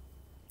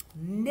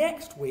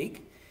 Next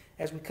week,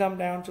 as we come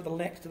down to the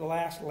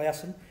last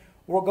lesson,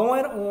 we're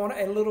going on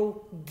a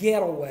little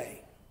getaway.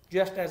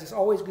 Just as it's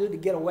always good to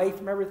get away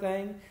from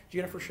everything.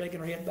 Jennifer's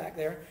shaking her head back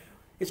there.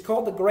 It's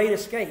called the Great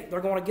Escape.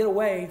 They're going to get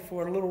away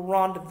for a little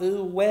rendezvous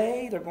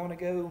away. They're going to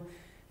go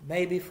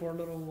maybe for a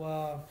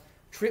little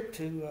trip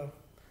to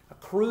a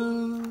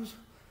cruise,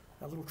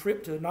 a little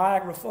trip to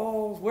Niagara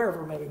Falls,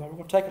 wherever maybe. We're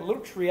going to take a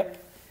little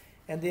trip,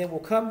 and then we'll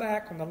come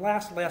back on the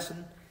last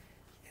lesson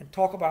and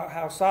talk about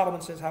how Solomon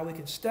says how we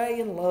can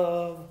stay in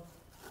love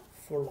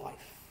for life.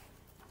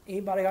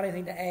 Anybody got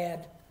anything to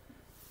add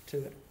to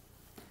it?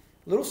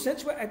 Little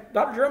sensual.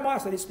 Dr. Jeremiah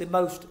said it's the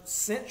most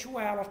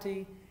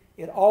sensuality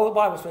in all the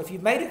Bible. So if you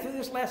made it through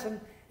this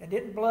lesson and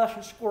didn't blush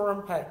and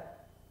squirm, hey,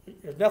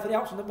 there's nothing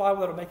else in the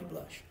Bible that'll make you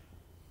blush.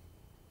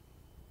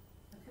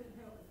 I couldn't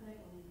help but think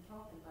when you were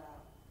talking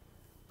about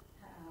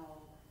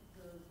how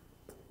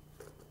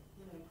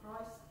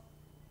Christ,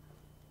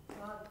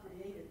 God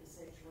created the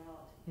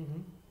sexuality.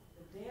 Mm-hmm.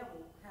 The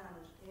devil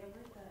counters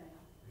everything.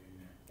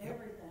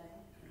 Everything.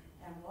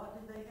 And what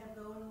did they have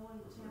going on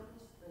in the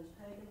temples? Those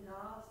pagan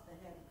gods. They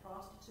had the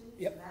prostitutes.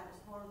 Yep. And that was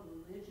part of the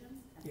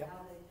religion. And Yep.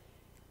 how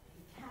he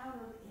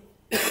countered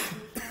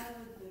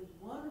the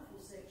wonderful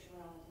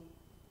sexuality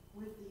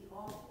with the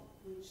awful,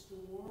 which the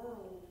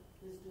world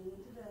is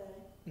doing today.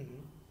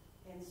 Mm-hmm.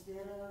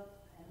 Instead of,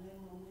 and then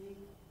when we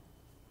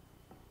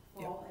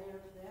fall heir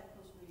to that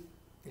because we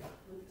Yep.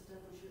 look at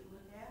stuff we shouldn't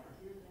look at or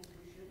hear things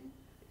we shouldn't,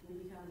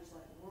 we become just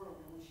like the world,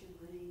 and we should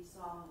read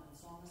Solomon,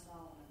 Song of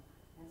Solomon,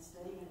 and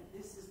stay in it.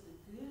 This is the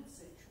good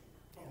sexual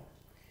part.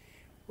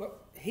 Well,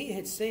 he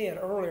had said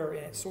earlier,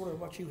 and it's sort of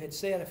what you had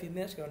said a few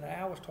minutes ago, and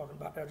I was talking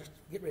about there, just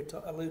to get ready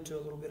to allude to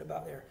a little bit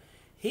about there.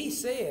 He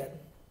said,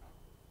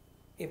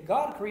 if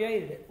God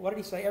created it, what did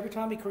he say? Every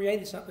time he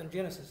created something in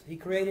Genesis, he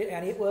created it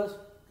and it was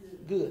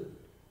good.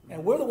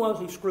 And we're the ones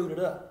who screwed it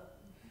up.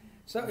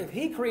 So if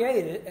he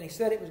created it and he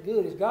said it was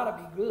good, it's got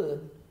to be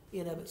good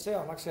in of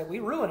itself. Like I said, we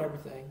ruin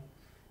everything.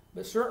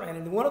 But certainly,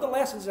 and one of the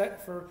lessons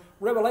that for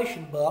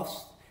Revelation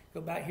buffs,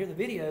 go back here the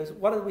videos,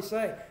 what did we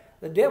say?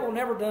 The devil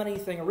never done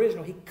anything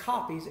original. He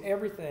copies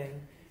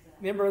everything.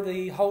 Remember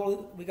we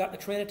got the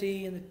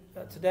Trinity in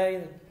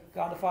today,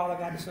 God the Father,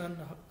 God the Son,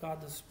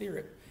 God the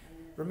Spirit.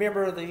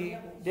 Remember the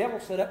devil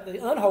set up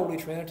the unholy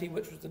Trinity,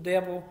 which was the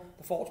devil,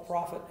 the false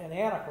prophet, and the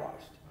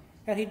Antichrist.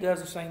 And he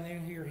does the same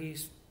thing here. He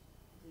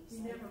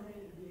never made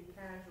it to be a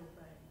casual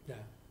thing.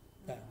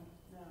 No.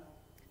 No.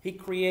 He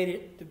created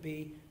it to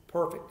be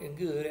perfect and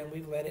good, and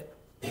we've let it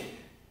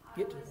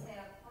get to I always that. say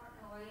a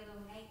partner will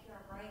either make you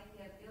or break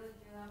you, build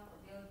you up or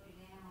build you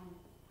down,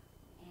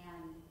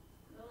 and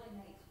really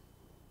makes,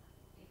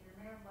 if you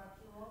remember what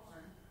you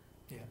offer,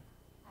 Yeah.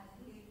 has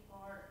a huge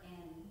part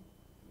in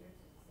your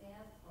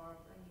success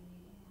or bringing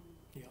you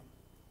down. Yeah.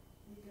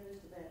 He goes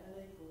to that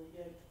unequally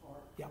yoked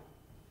part. Yeah.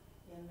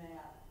 In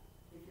that,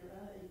 if you're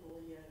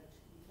unequally yoked,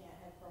 you can't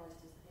have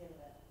Christ as the head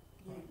of that.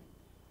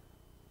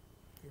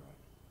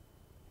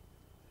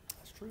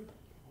 true.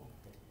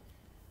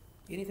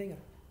 Anything.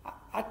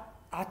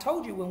 I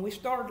told you when we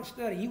started the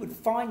study, you would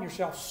find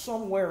yourself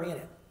somewhere in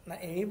it.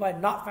 Anybody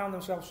not found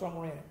themselves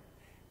somewhere in it?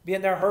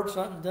 Been there, heard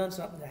something, done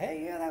something.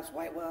 Hey, yeah, that's the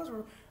way it was.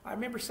 Or I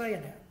remember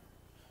saying that.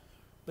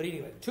 But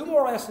anyway, 2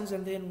 more lessons,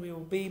 and then we will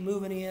be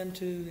moving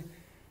into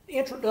the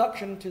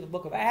introduction to the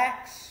book of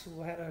Acts.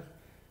 We'll have a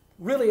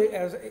really,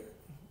 as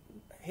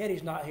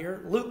Hetty's not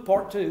here, Luke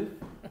part 2.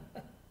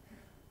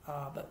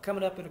 But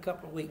coming up in a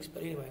couple of weeks.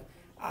 But anyway,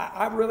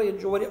 I really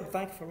enjoyed it, and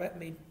thank you for letting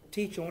me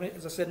teach on it.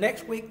 As I said,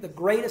 next week, the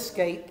Great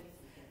Escape,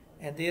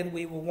 and then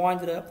we will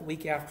wind it up the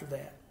week after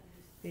that.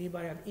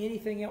 Anybody have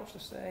anything else to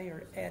say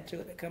or add to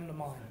it that come to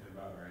mind? Think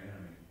about our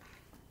enemy.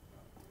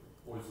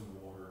 Poison the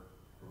water,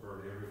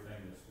 pervert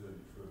everything that's good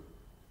and true.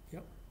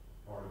 Yep.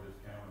 Part of his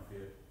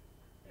counterfeit,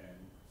 and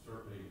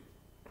certainly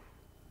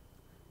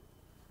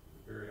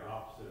the very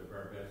opposite of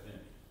our best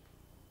interests,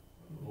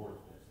 of the Lord's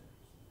best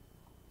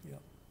interests.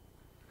 Yep.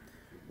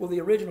 Well,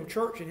 the original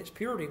church in its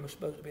purity was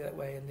supposed to be that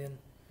way, and then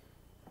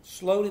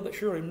slowly but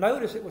surely.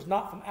 Notice it was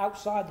not from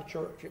outside the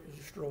church it was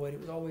destroyed. It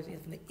was always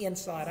from the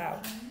inside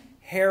out.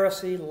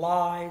 Heresy,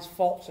 lies,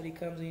 falsity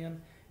comes in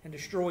and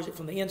destroys it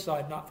from the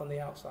inside, not from the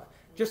outside.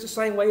 Just the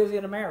same way as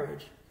in a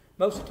marriage.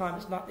 Most of the time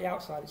it's not the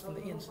outside, it's from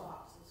the inside.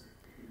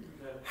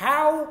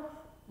 How,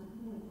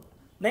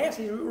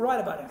 Nancy's right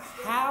about it,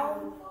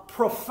 how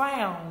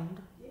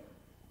profound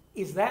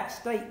is that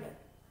statement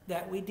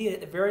that we did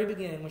at the very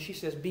beginning when she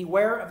says,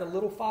 beware of the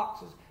little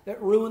foxes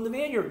that ruin the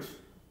vineyards.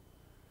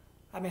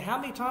 I mean, how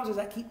many times does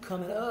that keep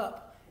coming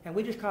up? And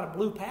we just kind of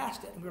blew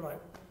past it, and we're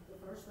like...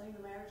 The first thing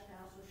the marriage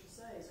counselor should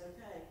say is,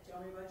 okay, tell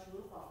me about your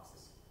little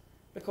foxes.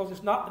 Because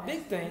it's not the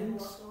big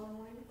things. What's going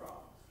on in your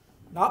problems.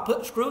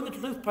 Not screwing the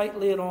toothpaste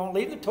lid on,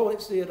 leaving the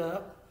toilet seat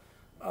up,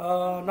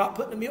 not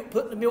putting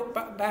the milk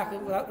back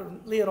without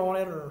the lid on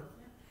it, or...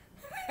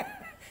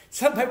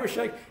 Some people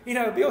shake,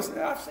 Bill said,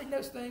 I've seen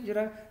those things,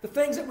 The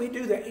things that we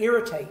do that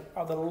irritate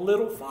are the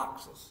little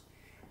foxes.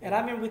 And I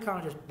remember we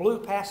kind of just blew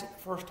past it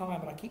the first time,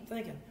 but I keep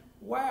thinking,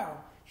 wow,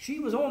 she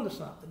was on to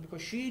something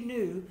because she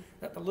knew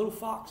that the little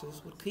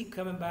foxes would keep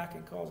coming back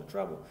and causing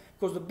trouble.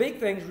 Because the big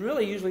things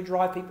really usually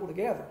drive people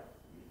together.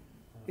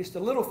 It's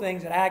the little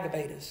things that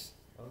aggravate us.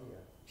 Oh, yeah.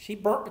 She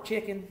burnt the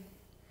chicken.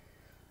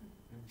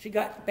 She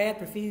got bad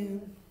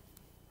perfume.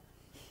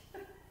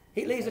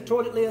 He leaves the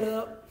toilet lid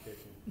up.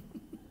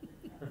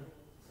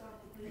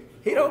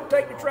 He don't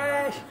take the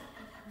trash.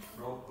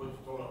 Put the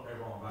toilet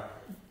paper on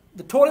backwards.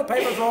 The toilet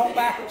paper's all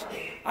backwards.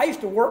 I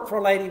used to work for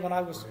a lady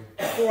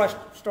before I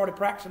started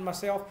practicing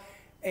myself,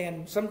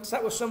 and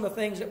that was some of the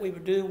things that we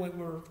would do when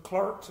we were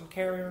clerks and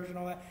carriers and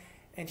all that.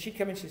 And she'd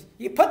come in and she says,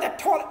 you put the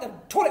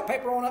toilet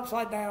paper on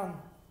upside down.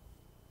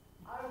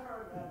 I've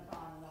heard that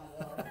time,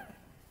 my love.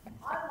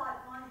 I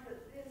like mine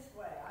put this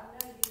way.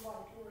 I know you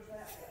like yours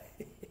that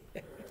way.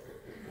 There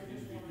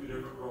used to be 2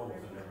 different roles in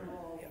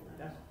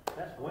everything.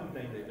 That's one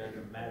thing that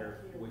doesn't matter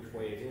which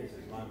way it is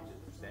as long as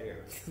it's there.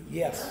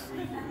 Yes.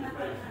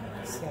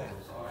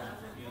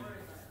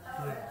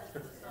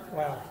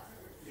 Wow.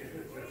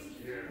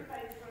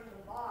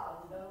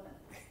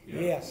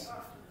 Yes.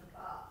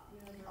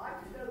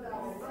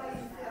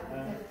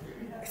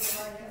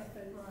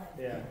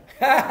 Yeah.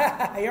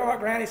 You hear what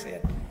Granny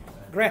said?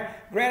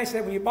 Granny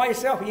said, when you're by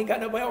yourself, you ain't got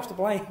nobody else to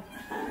blame.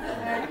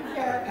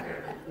 Yeah.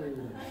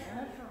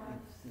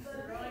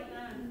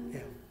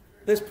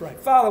 Let's pray.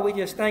 Father, we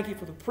just thank you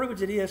for the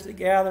privilege it is to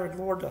gather. And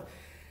Lord,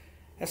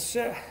 as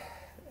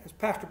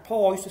Pastor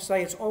Paul used to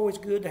say, it's always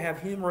good to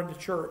have humor in the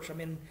church. I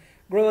mean,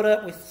 growing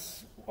up, we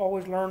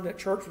always learned that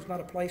church was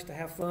not a place to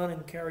have fun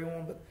and carry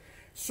on, but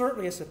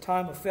certainly it's a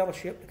time of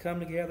fellowship to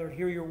come together and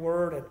hear your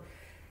word. And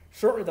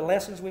certainly the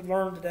lessons we've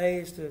learned today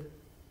is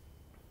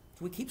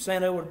we keep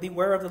saying over,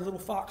 beware of the little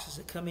foxes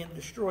that come in and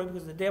destroy,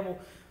 because the devil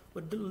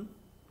would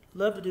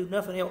love to do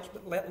nothing else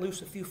but let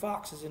loose a few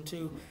foxes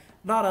into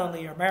not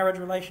only our marriage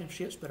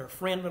relationships, but our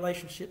friend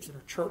relationships and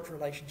our church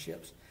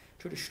relationships,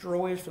 to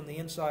destroy us from the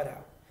inside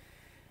out.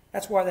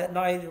 That's why that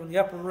night in the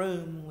upper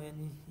room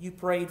when you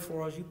prayed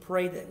for us, you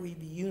prayed that we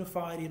be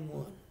unified in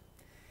one.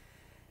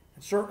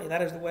 And certainly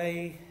that is the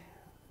way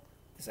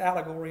this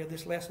allegory of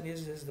this lesson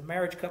is, as the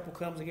marriage couple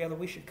comes together,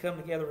 we should come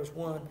together as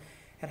one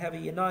and have a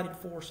united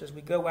force as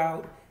we go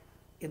out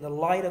in the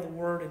light of the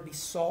Word and be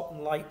salt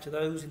and light to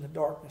those in the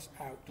darkness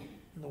out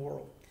in the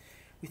world.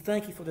 We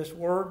thank you for this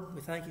Word. We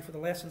thank you for the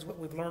lessons, what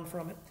we've learned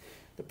from it,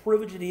 the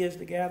privilege it is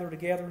to gather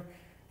together.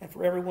 And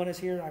for everyone who's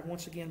here, I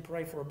once again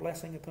pray for a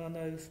blessing upon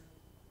those.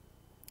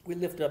 We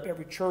lift up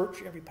every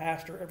church, every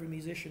pastor, every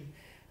musician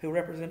who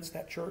represents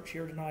that church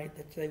here tonight,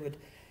 that they would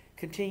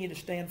continue to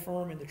stand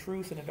firm in the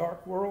truth in a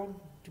dark world,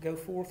 to go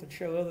forth and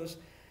show others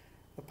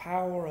the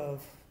power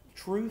of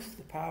truth,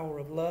 the power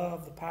of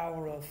love, the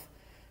power of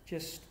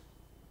just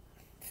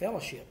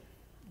fellowship.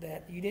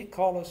 That you didn't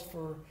call us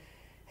for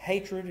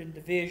hatred and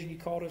division. You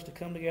called us to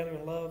come together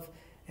in love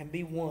and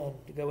be one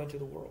to go into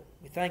the world.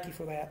 We thank you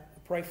for that.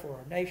 We pray for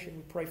our nation.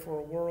 We pray for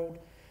our world,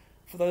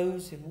 for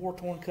those in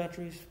war-torn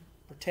countries,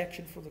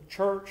 protection for the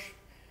church,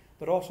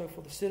 but also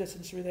for the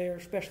citizens who are there,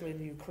 especially in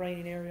the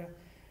Ukrainian area.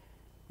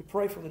 We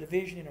pray for the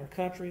division in our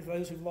country,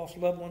 those who've lost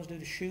loved ones due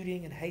to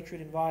shooting and hatred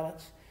and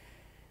violence.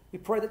 We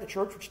pray that the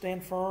church would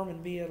stand firm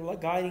and be a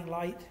guiding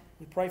light.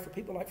 We pray for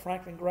people like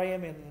Franklin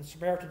Graham and the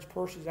Samaritan's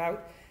Purses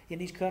out in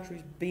these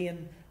countries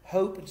being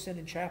hope and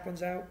sending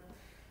chaplains out.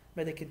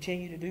 May they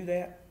continue to do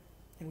that.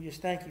 And we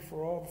just thank you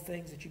for all the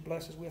things that you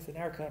bless us with in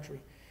our country.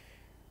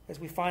 As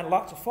we find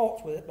lots of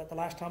faults with it, but the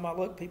last time I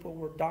looked, people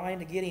were dying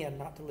to get in,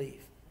 not to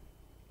leave.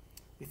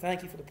 We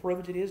thank you for the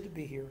privilege it is to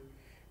be here.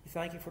 We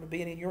thank you for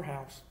being in your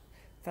house.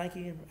 Thank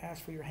you and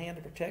ask for your hand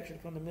of protection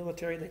from the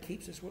military that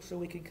keeps us so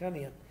we can come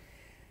in.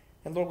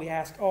 And Lord, we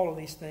ask all of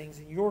these things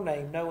in your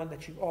name, knowing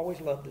that you've always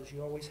loved us,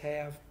 you always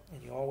have,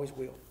 and you always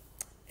will.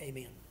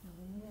 Amen.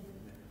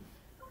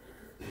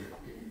 Amen.